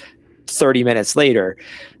starts 30 minutes later.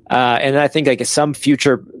 And I think like some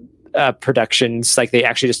future productions, like they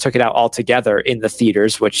actually just took it out altogether in the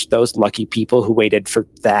theaters, which those lucky people who waited for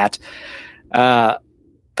that. But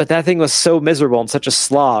that thing was so miserable and such a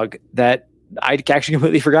slog that I actually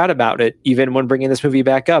completely forgot about it, even when bringing this movie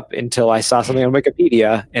back up, until I saw something on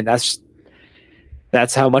Wikipedia, and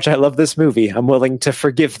that's how much I love this movie. I'm willing to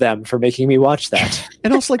forgive them for making me watch that.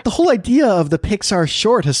 And also, like, the whole idea of the Pixar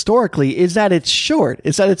short historically is that it's short.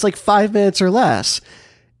 It's that it's like 5 minutes or less.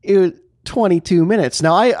 22 minutes.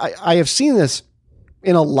 Now, I have seen this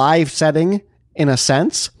in a live setting, in a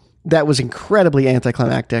sense, that was incredibly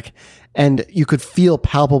anticlimactic, and you could feel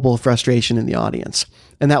palpable frustration in the audience.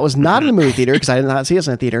 And that was not in a movie theater, because I did not see this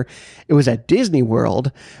in a theater. It was at Disney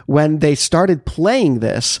World when they started playing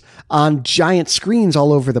this on giant screens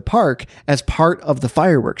all over the park as part of the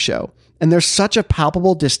fireworks show. And there's such a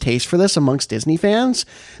palpable distaste for this amongst Disney fans.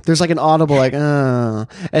 There's like an audible like,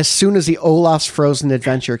 as soon as the Olaf's Frozen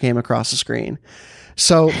Adventure came across the screen.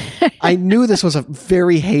 So I knew this was a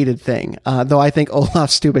very hated thing, though I think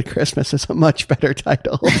Olaf's Stupid Christmas is a much better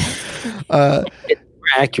title.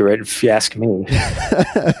 Accurate, if you ask me.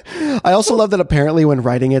 I also love that apparently when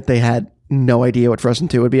writing it, they had no idea what Frozen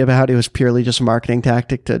 2 would be about. It was purely just a marketing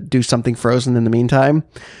tactic to do something Frozen in the meantime.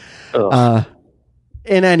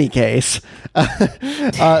 In any case,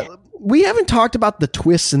 we haven't talked about the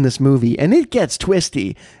twists in this movie, and it gets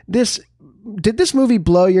twisty. Did this movie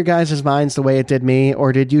blow your guys' minds the way it did me,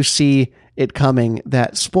 or did you see it coming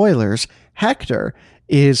that, spoilers, Hector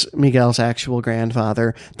is Miguel's actual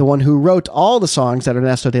grandfather, the one who wrote all the songs that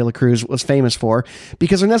Ernesto de la Cruz was famous for,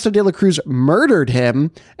 because Ernesto de la Cruz murdered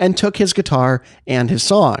him and took his guitar and his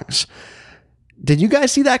songs. Did you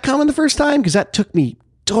guys see that coming the first time? Because that took me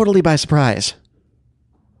totally by surprise.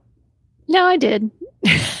 No, I did.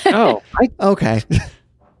 Okay.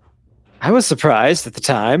 I was surprised at the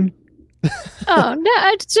time. Oh, no,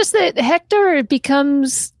 it's just that Hector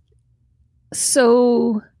becomes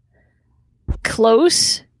so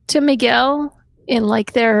close to Miguel in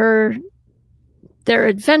like their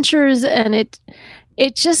adventures, and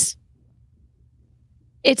it's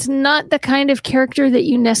not the kind of character that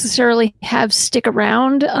you necessarily have stick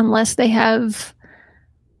around unless they have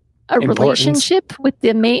a relationship with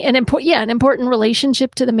the main, an important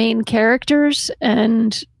relationship to the main characters.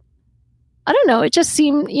 And I don't know, it just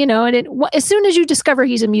seemed, as soon as you discover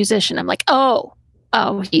he's a musician, I'm like, oh,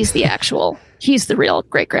 he's he's the real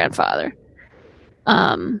great grandfather.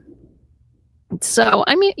 So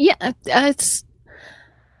I mean, yeah,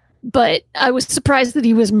 but I was surprised that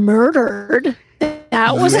he was murdered.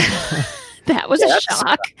 That was a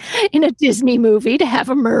shock in a Disney movie to have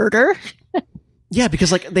a murder. Yeah,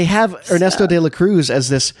 because like they have Ernesto de la Cruz as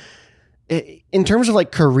this, in terms of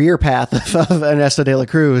like career path of Ernesto de la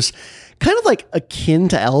Cruz, kind of like akin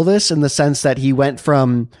to Elvis in the sense that he went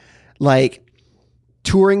from like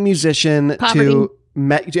touring musician to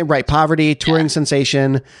poverty, touring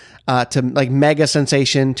sensation, to like mega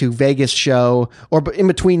sensation, to Vegas show, or in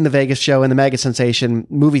between the Vegas show and the mega sensation,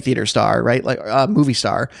 movie theater star, right? Like movie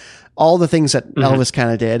star, all the things that Elvis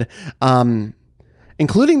kind of did,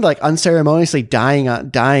 including like unceremoniously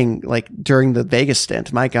dying like during the Vegas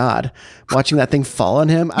stint. My God, watching that thing fall on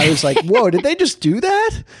him, I was like, whoa, did they just do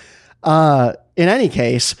that? In any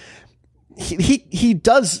case, he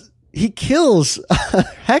kills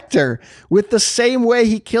Hector with the same way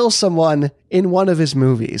he kills someone in one of his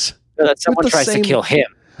movies. No, that someone tries to kill him.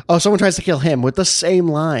 Oh, someone tries to kill him with the same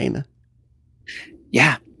line.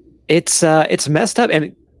 Yeah, it's messed up,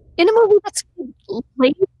 and in a movie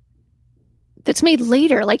that's made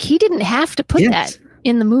later, like he didn't have to put that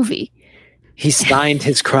in the movie. He signed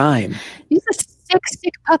his crime. He's a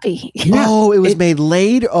sick puppy. Yeah. Oh, it was made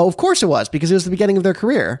later. Oh, of course it was, because it was the beginning of their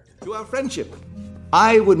career. To our friendship,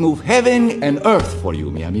 I would move heaven and earth for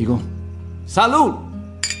you, mi amigo. Salud!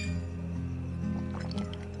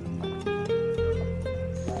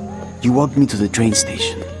 You walked me to the train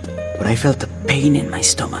station, but I felt a pain in my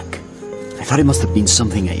stomach. I thought it must have been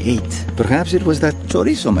something I ate. Perhaps it was that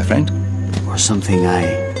chorizo, my friend. Or something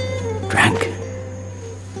I drank.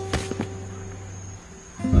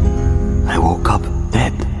 I woke up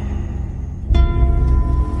dead.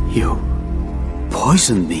 You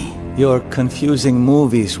poisoned me. You're confusing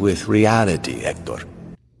movies with reality, Hector.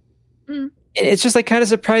 Mm. it's just like kind of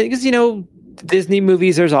surprising because, you know, Disney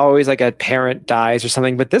movies, there's always like a parent dies or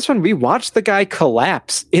something. But this one, we watched the guy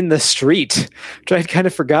collapse in the street, which I'd kind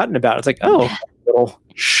of forgotten about. It's like, oh, a little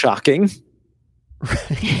shocking.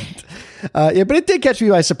 Right. Yeah, but it did catch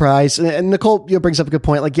me by surprise. And Nicole brings up a good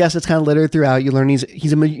point. Like, yes, it's kind of littered throughout. You learn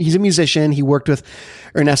he's a musician. He worked with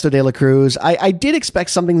Ernesto de la Cruz. I did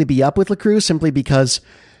expect something to be up with La Cruz simply because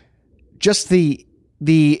just the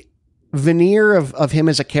veneer of him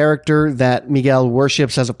as a character that Miguel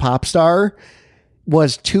worships as a pop star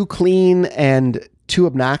was too clean and too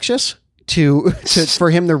obnoxious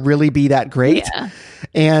for him to really be that great. Yeah.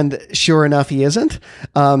 And sure enough, he isn't.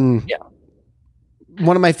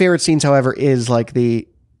 One of my favorite scenes, however, is like the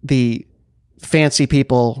fancy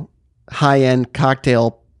people, high-end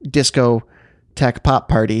cocktail disco tech pop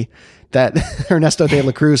party that Ernesto de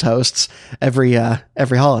la Cruz hosts every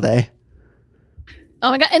holiday. Oh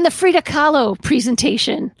my God. And the Frida Kahlo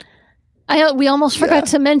presentation. We almost forgot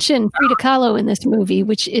to mention Frida Kahlo in this movie,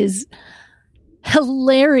 which is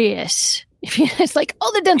hilarious. It's like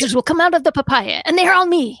all the dancers will come out of the papaya and they're all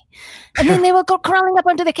me. And then they will go crawling up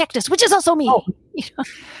onto the cactus, which is also me. Oh. You know?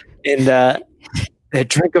 And they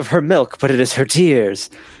drink of her milk, but it is her tears.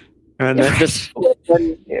 And then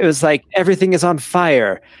it was like everything is on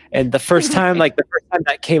fire. And the first time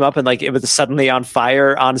that came up and like it was suddenly on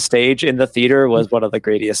fire on stage in the theater was one of the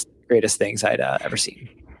greatest things I'd ever seen.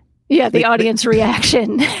 Yeah, the audience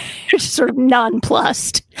reaction, just sort of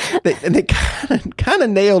nonplussed. They kind of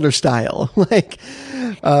nailed her style. Like,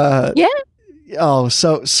 yeah. Oh,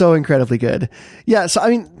 so incredibly good. Yeah. So I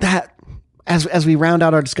mean that as we round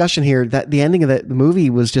out our discussion here, that the ending of the movie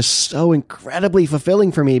was just so incredibly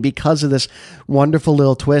fulfilling for me because of this wonderful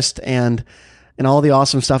little twist and all the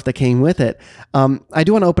awesome stuff that came with it. I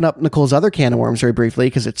do want to open up Nicole's other can of worms very briefly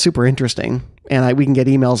because it's super interesting, and we can get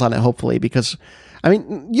emails on it hopefully because. I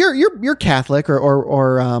mean, you're Catholic or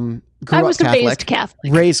grew I was up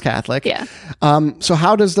Catholic. Raised Catholic. Yeah. So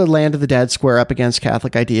how does the Land of the Dead square up against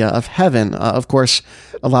Catholic idea of heaven? Of course,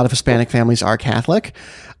 a lot of Hispanic families are Catholic.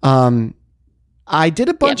 I did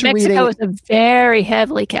a bunch of reading. Mexico is a very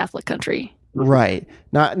heavily Catholic country. Right.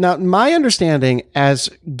 Now, my understanding, as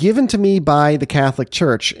given to me by the Catholic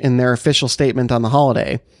Church in their official statement on the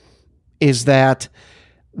holiday, is that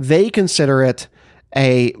they consider it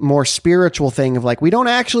a more spiritual thing of like, we don't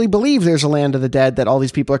actually believe there's a land of the dead that all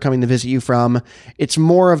these people are coming to visit you from. It's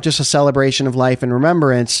more of just a celebration of life and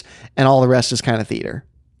remembrance, and all the rest is kind of theater.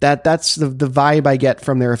 That's the vibe I get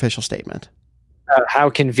from their official statement. How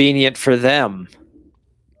convenient for them.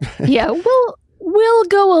 Yeah, we'll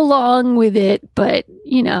go along with it, but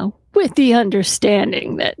you know, with the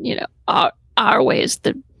understanding that, you know, our way is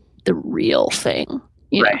the real thing.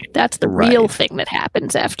 You know, that's the real thing that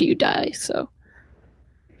happens after you die. So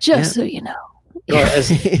just so you know. Well,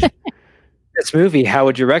 this movie, how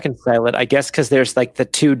would you reconcile it? I guess because there's like the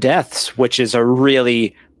two deaths, which is a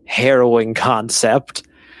really harrowing concept.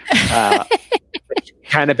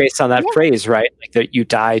 Kind of based on that phrase, right? Like that you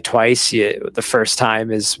die twice. The first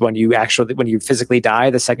time is when you physically die.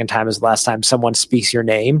 The second time is the last time someone speaks your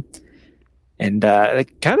name. And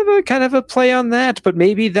kind of a play on that, but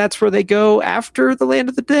maybe that's where they go after the Land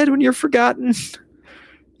of the Dead when you're forgotten.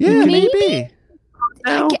 Yeah, maybe.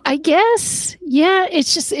 I guess. Yeah,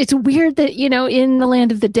 it's weird that, you know, in the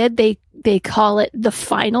Land of the Dead they call it the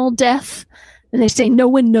final death, and they say no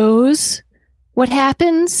one knows what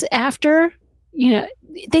happens after. You know,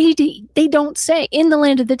 they don't say in the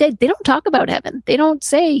Land of the Dead, they don't talk about heaven. They don't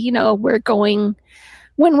say, you know,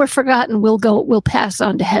 when we're forgotten, we'll pass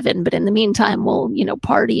on to heaven, but in the meantime we'll, you know,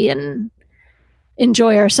 party and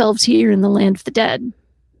enjoy ourselves here in the Land of the Dead.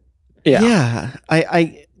 Yeah.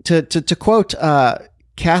 I to quote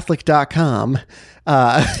Catholic.com,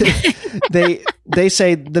 they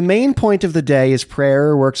say the main point of the day is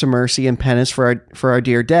prayer, works of mercy, and penance for our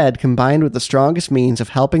dear dead, combined with the strongest means of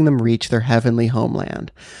helping them reach their heavenly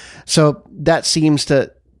homeland. So that seems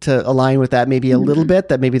to align with that maybe a little bit.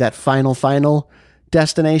 That maybe that final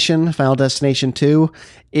destination, Final Destination 2,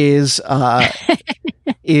 is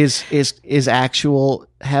actual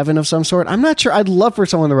heaven of some sort. I'm not sure. I'd love for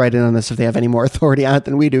someone to write in on this if they have any more authority on it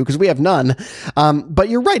than we do, because we have none. But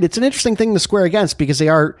you're right. It's an interesting thing to square against because they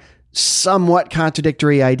are somewhat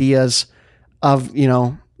contradictory ideas of, you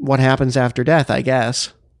know, what happens after death, I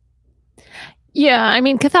guess. Yeah, I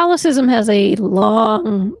mean, Catholicism has a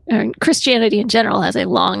long, Christianity in general has a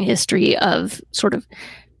long history of sort of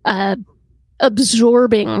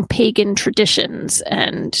absorbing pagan traditions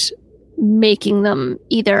and making them,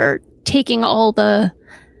 either taking all the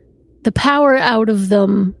power out of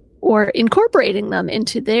them or incorporating them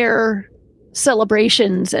into their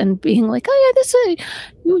celebrations and being like, oh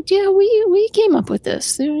yeah, we came up with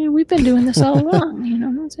this. We've been doing this all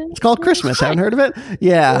along. It's called Christmas. Haven't heard of it?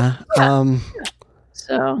 Yeah.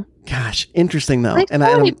 So, gosh, interesting though. And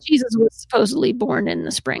if Jesus was supposedly born in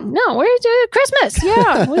the spring. No, where's Christmas?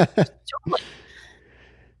 Yeah, totally.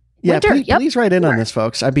 Yeah, please write in on this,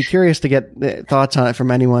 folks. I'd be curious to get thoughts on it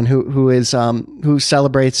from anyone who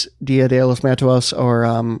celebrates Dia de los Muertos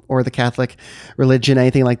or the Catholic religion,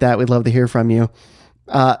 anything like that. We'd love to hear from you.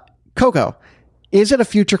 Coco, is it a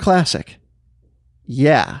future classic?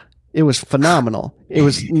 Yeah, it was phenomenal.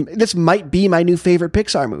 This might be my new favorite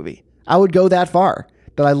Pixar movie. I would go that far,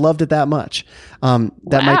 that I loved it that much.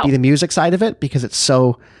 That might be the music side of it, because it's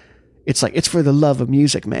like, it's for the love of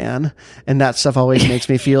music, man. And that stuff always makes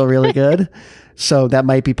me feel really good. So that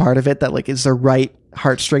might be part of it, that like is the right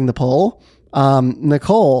heartstring to pull.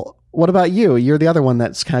 Nicole, what about you? You're the other one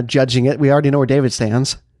that's kind of judging it. We already know where David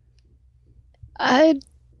stands. I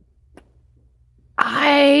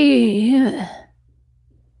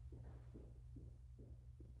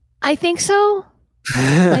think so.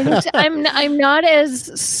 I'm not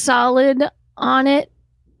as solid on it.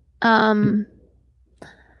 I'm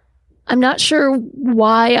not sure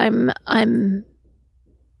why I'm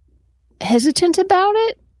hesitant about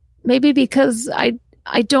it. Maybe because I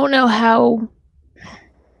don't know how.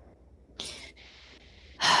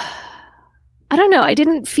 I don't know. I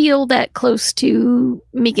didn't feel that close to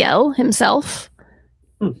Miguel himself.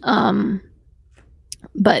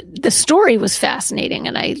 But the story was fascinating,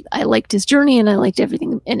 and I liked his journey, and I liked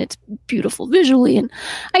everything, and it's beautiful visually. And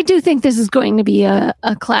I do think this is going to be a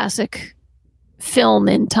classic film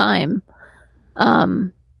in time.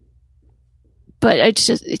 But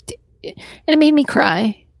it made me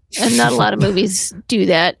cry, and not a lot of movies do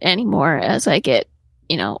that anymore as I get,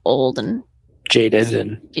 old and jaded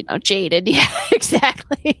and jaded. Yeah,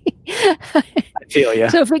 exactly. I feel you.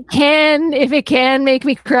 So if it can make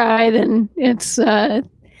me cry, then it's done.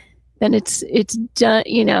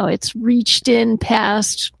 It's reached in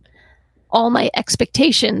past all my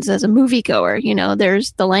expectations as a moviegoer.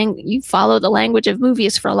 There's you follow the language of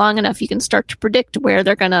movies for long enough, you can start to predict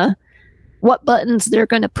what buttons they're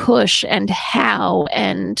gonna push and how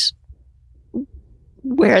and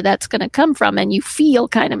where that's gonna come from, and you feel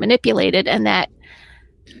kind of manipulated, and that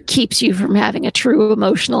keeps you from having a true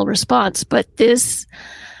emotional response. But this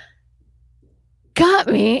got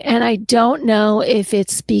me, and I don't know if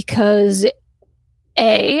it's because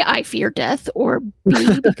A, I fear death, or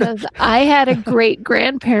B, because I had a great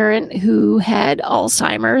grandparent who had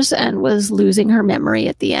Alzheimer's and was losing her memory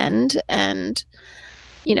at the end, and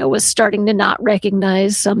was starting to not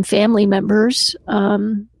recognize some family members,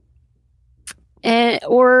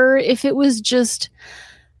 or if it was just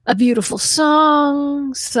a beautiful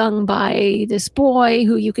song sung by this boy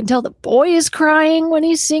who you can tell the boy is crying when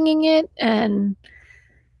he's singing it. And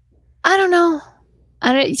I don't know.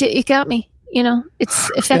 It got me, it's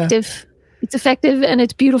effective. Yeah. It's effective and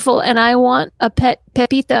it's beautiful. And I want a pet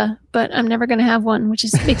Pepita, but I'm never going to have one, which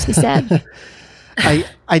makes me sad.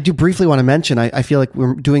 I do briefly want to mention, I feel like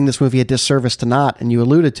we're doing this movie a disservice to not, and you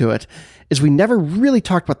alluded to it, is we never really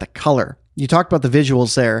talked about the color. You talked about the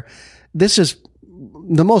visuals there. This is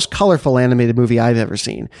the most colorful animated movie I've ever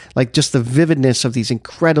seen. Like, just the vividness of these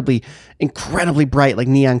incredibly, incredibly bright, like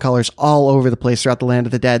neon colors all over the place throughout the Land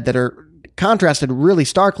of the Dead that are contrasted really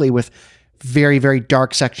starkly with very, very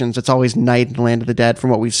dark sections. It's always night in the Land of the Dead from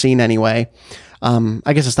what we've seen anyway.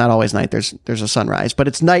 I guess it's not always night. There's a sunrise, but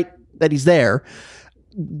it's night that he's there.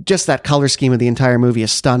 Just that color scheme of the entire movie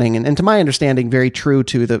is stunning. And to my understanding, very true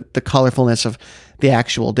to the colorfulness of the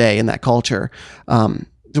actual day in that culture.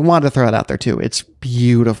 I wanted to throw it out there too. It's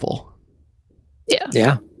beautiful. Yeah.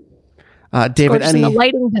 Yeah. David, the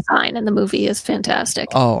lighting design in the movie is fantastic.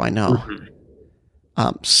 Oh, I know.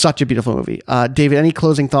 Such a beautiful movie. David, any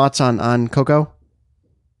closing thoughts on Coco?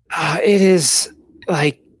 It is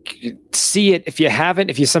like, see it if you haven't.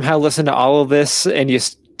 If you somehow listen to all of this and you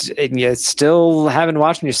still haven't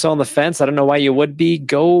watched and you're still on the fence, I don't know why you would be.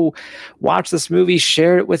 Go watch this movie,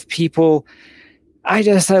 share it with people. I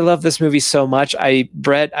love this movie so much.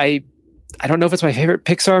 Brett, I don't know if it's my favorite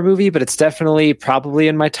Pixar movie, but it's definitely probably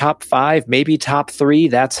in my top 5, maybe top 3.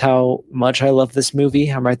 That's how much I love this movie.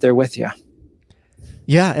 I'm right there with you.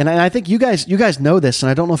 Yeah, and I think you guys know this, and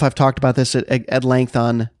I don't know if I've talked about this at length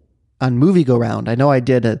on Movie Go Round. I know I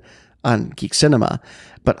did on Geek Cinema,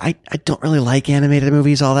 but I don't really like animated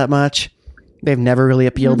movies all that much. They've never really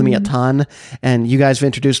appealed to me a ton, and you guys have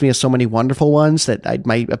introduced me to so many wonderful ones that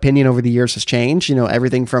my opinion over the years has changed.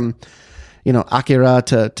 Everything from Akira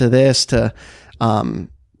to this to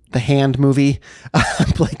the Hand movie.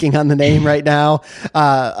 I'm blanking on the name right now.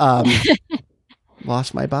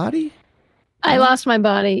 Lost My Body? I Lost My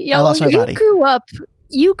Body. Yeah, I Lost My Body.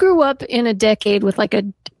 You grew up in a decade with like a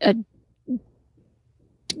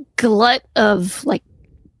glut of like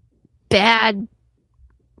bad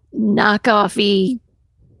knockoffy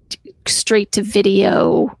straight to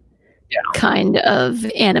video kind of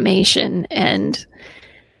animation, and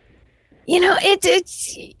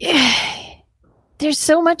it's there's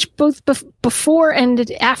so much both before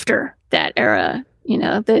and after that era,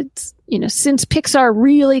 that's since Pixar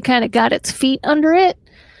really kind of got its feet under it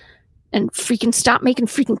and freaking stopped making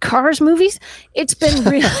freaking Cars movies, it's been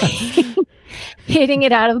really hitting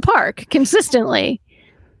it out of the park consistently.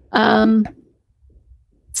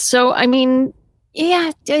 So, I mean,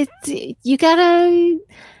 yeah, you gotta...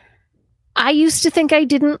 I used to think I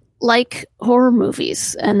didn't like horror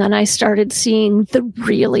movies, and then I started seeing the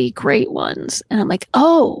really great ones, and I'm like,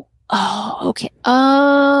 oh, okay.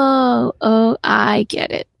 Oh, I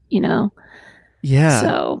get it, Yeah.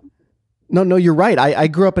 So... No, you're right. I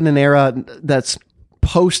grew up in an era that's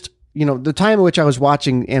post, the time in which I was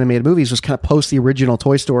watching animated movies was kind of post the original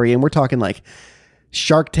Toy Story, and we're talking like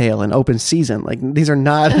Shark Tale and Open Season. Like, these are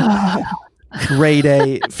not grade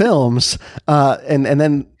A films. And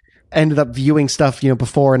then ended up viewing stuff,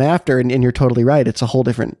 before and after, and you're totally right. It's a whole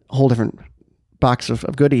different box of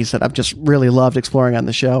goodies that I've just really loved exploring on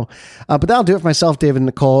the show. But that'll do it for myself, David and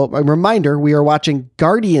Nicole. A reminder, we are watching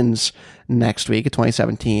Guardians next week, a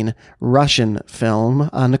 2017 Russian film.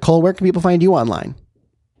 Nicole, where can people find you online?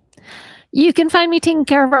 You can find me taking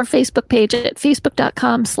care of our Facebook page at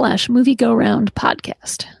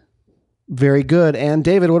facebook.com/moviegoroundpodcast. Very good. And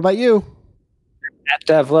David, what about you? At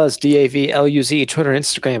Davluz, DAVLUZ, Twitter,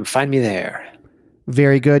 Instagram. Find me there.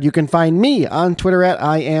 Very good. You can find me on Twitter at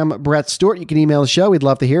I am Brett Stewart. You can email the show. We'd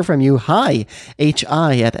love to hear from you. Hi,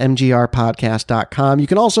 hi@mgrpodcast.com. You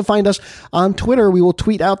can also find us on Twitter. We will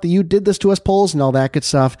tweet out the You Did This To Us polls and all that good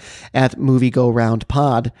stuff at Movie Go Round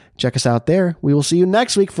Pod. Check us out there. We will see you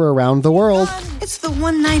next week for Around the World. It's the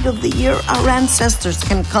one night of the year our ancestors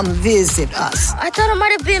can come visit us. I thought it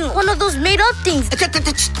might have been one of those made-up things.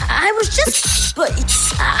 I was just...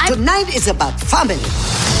 Tonight is about family.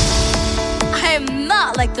 I am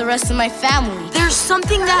not like the rest of my family. There's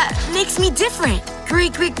something that makes me different.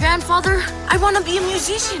 Great-great-grandfather, I want to be a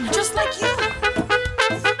musician, just like you.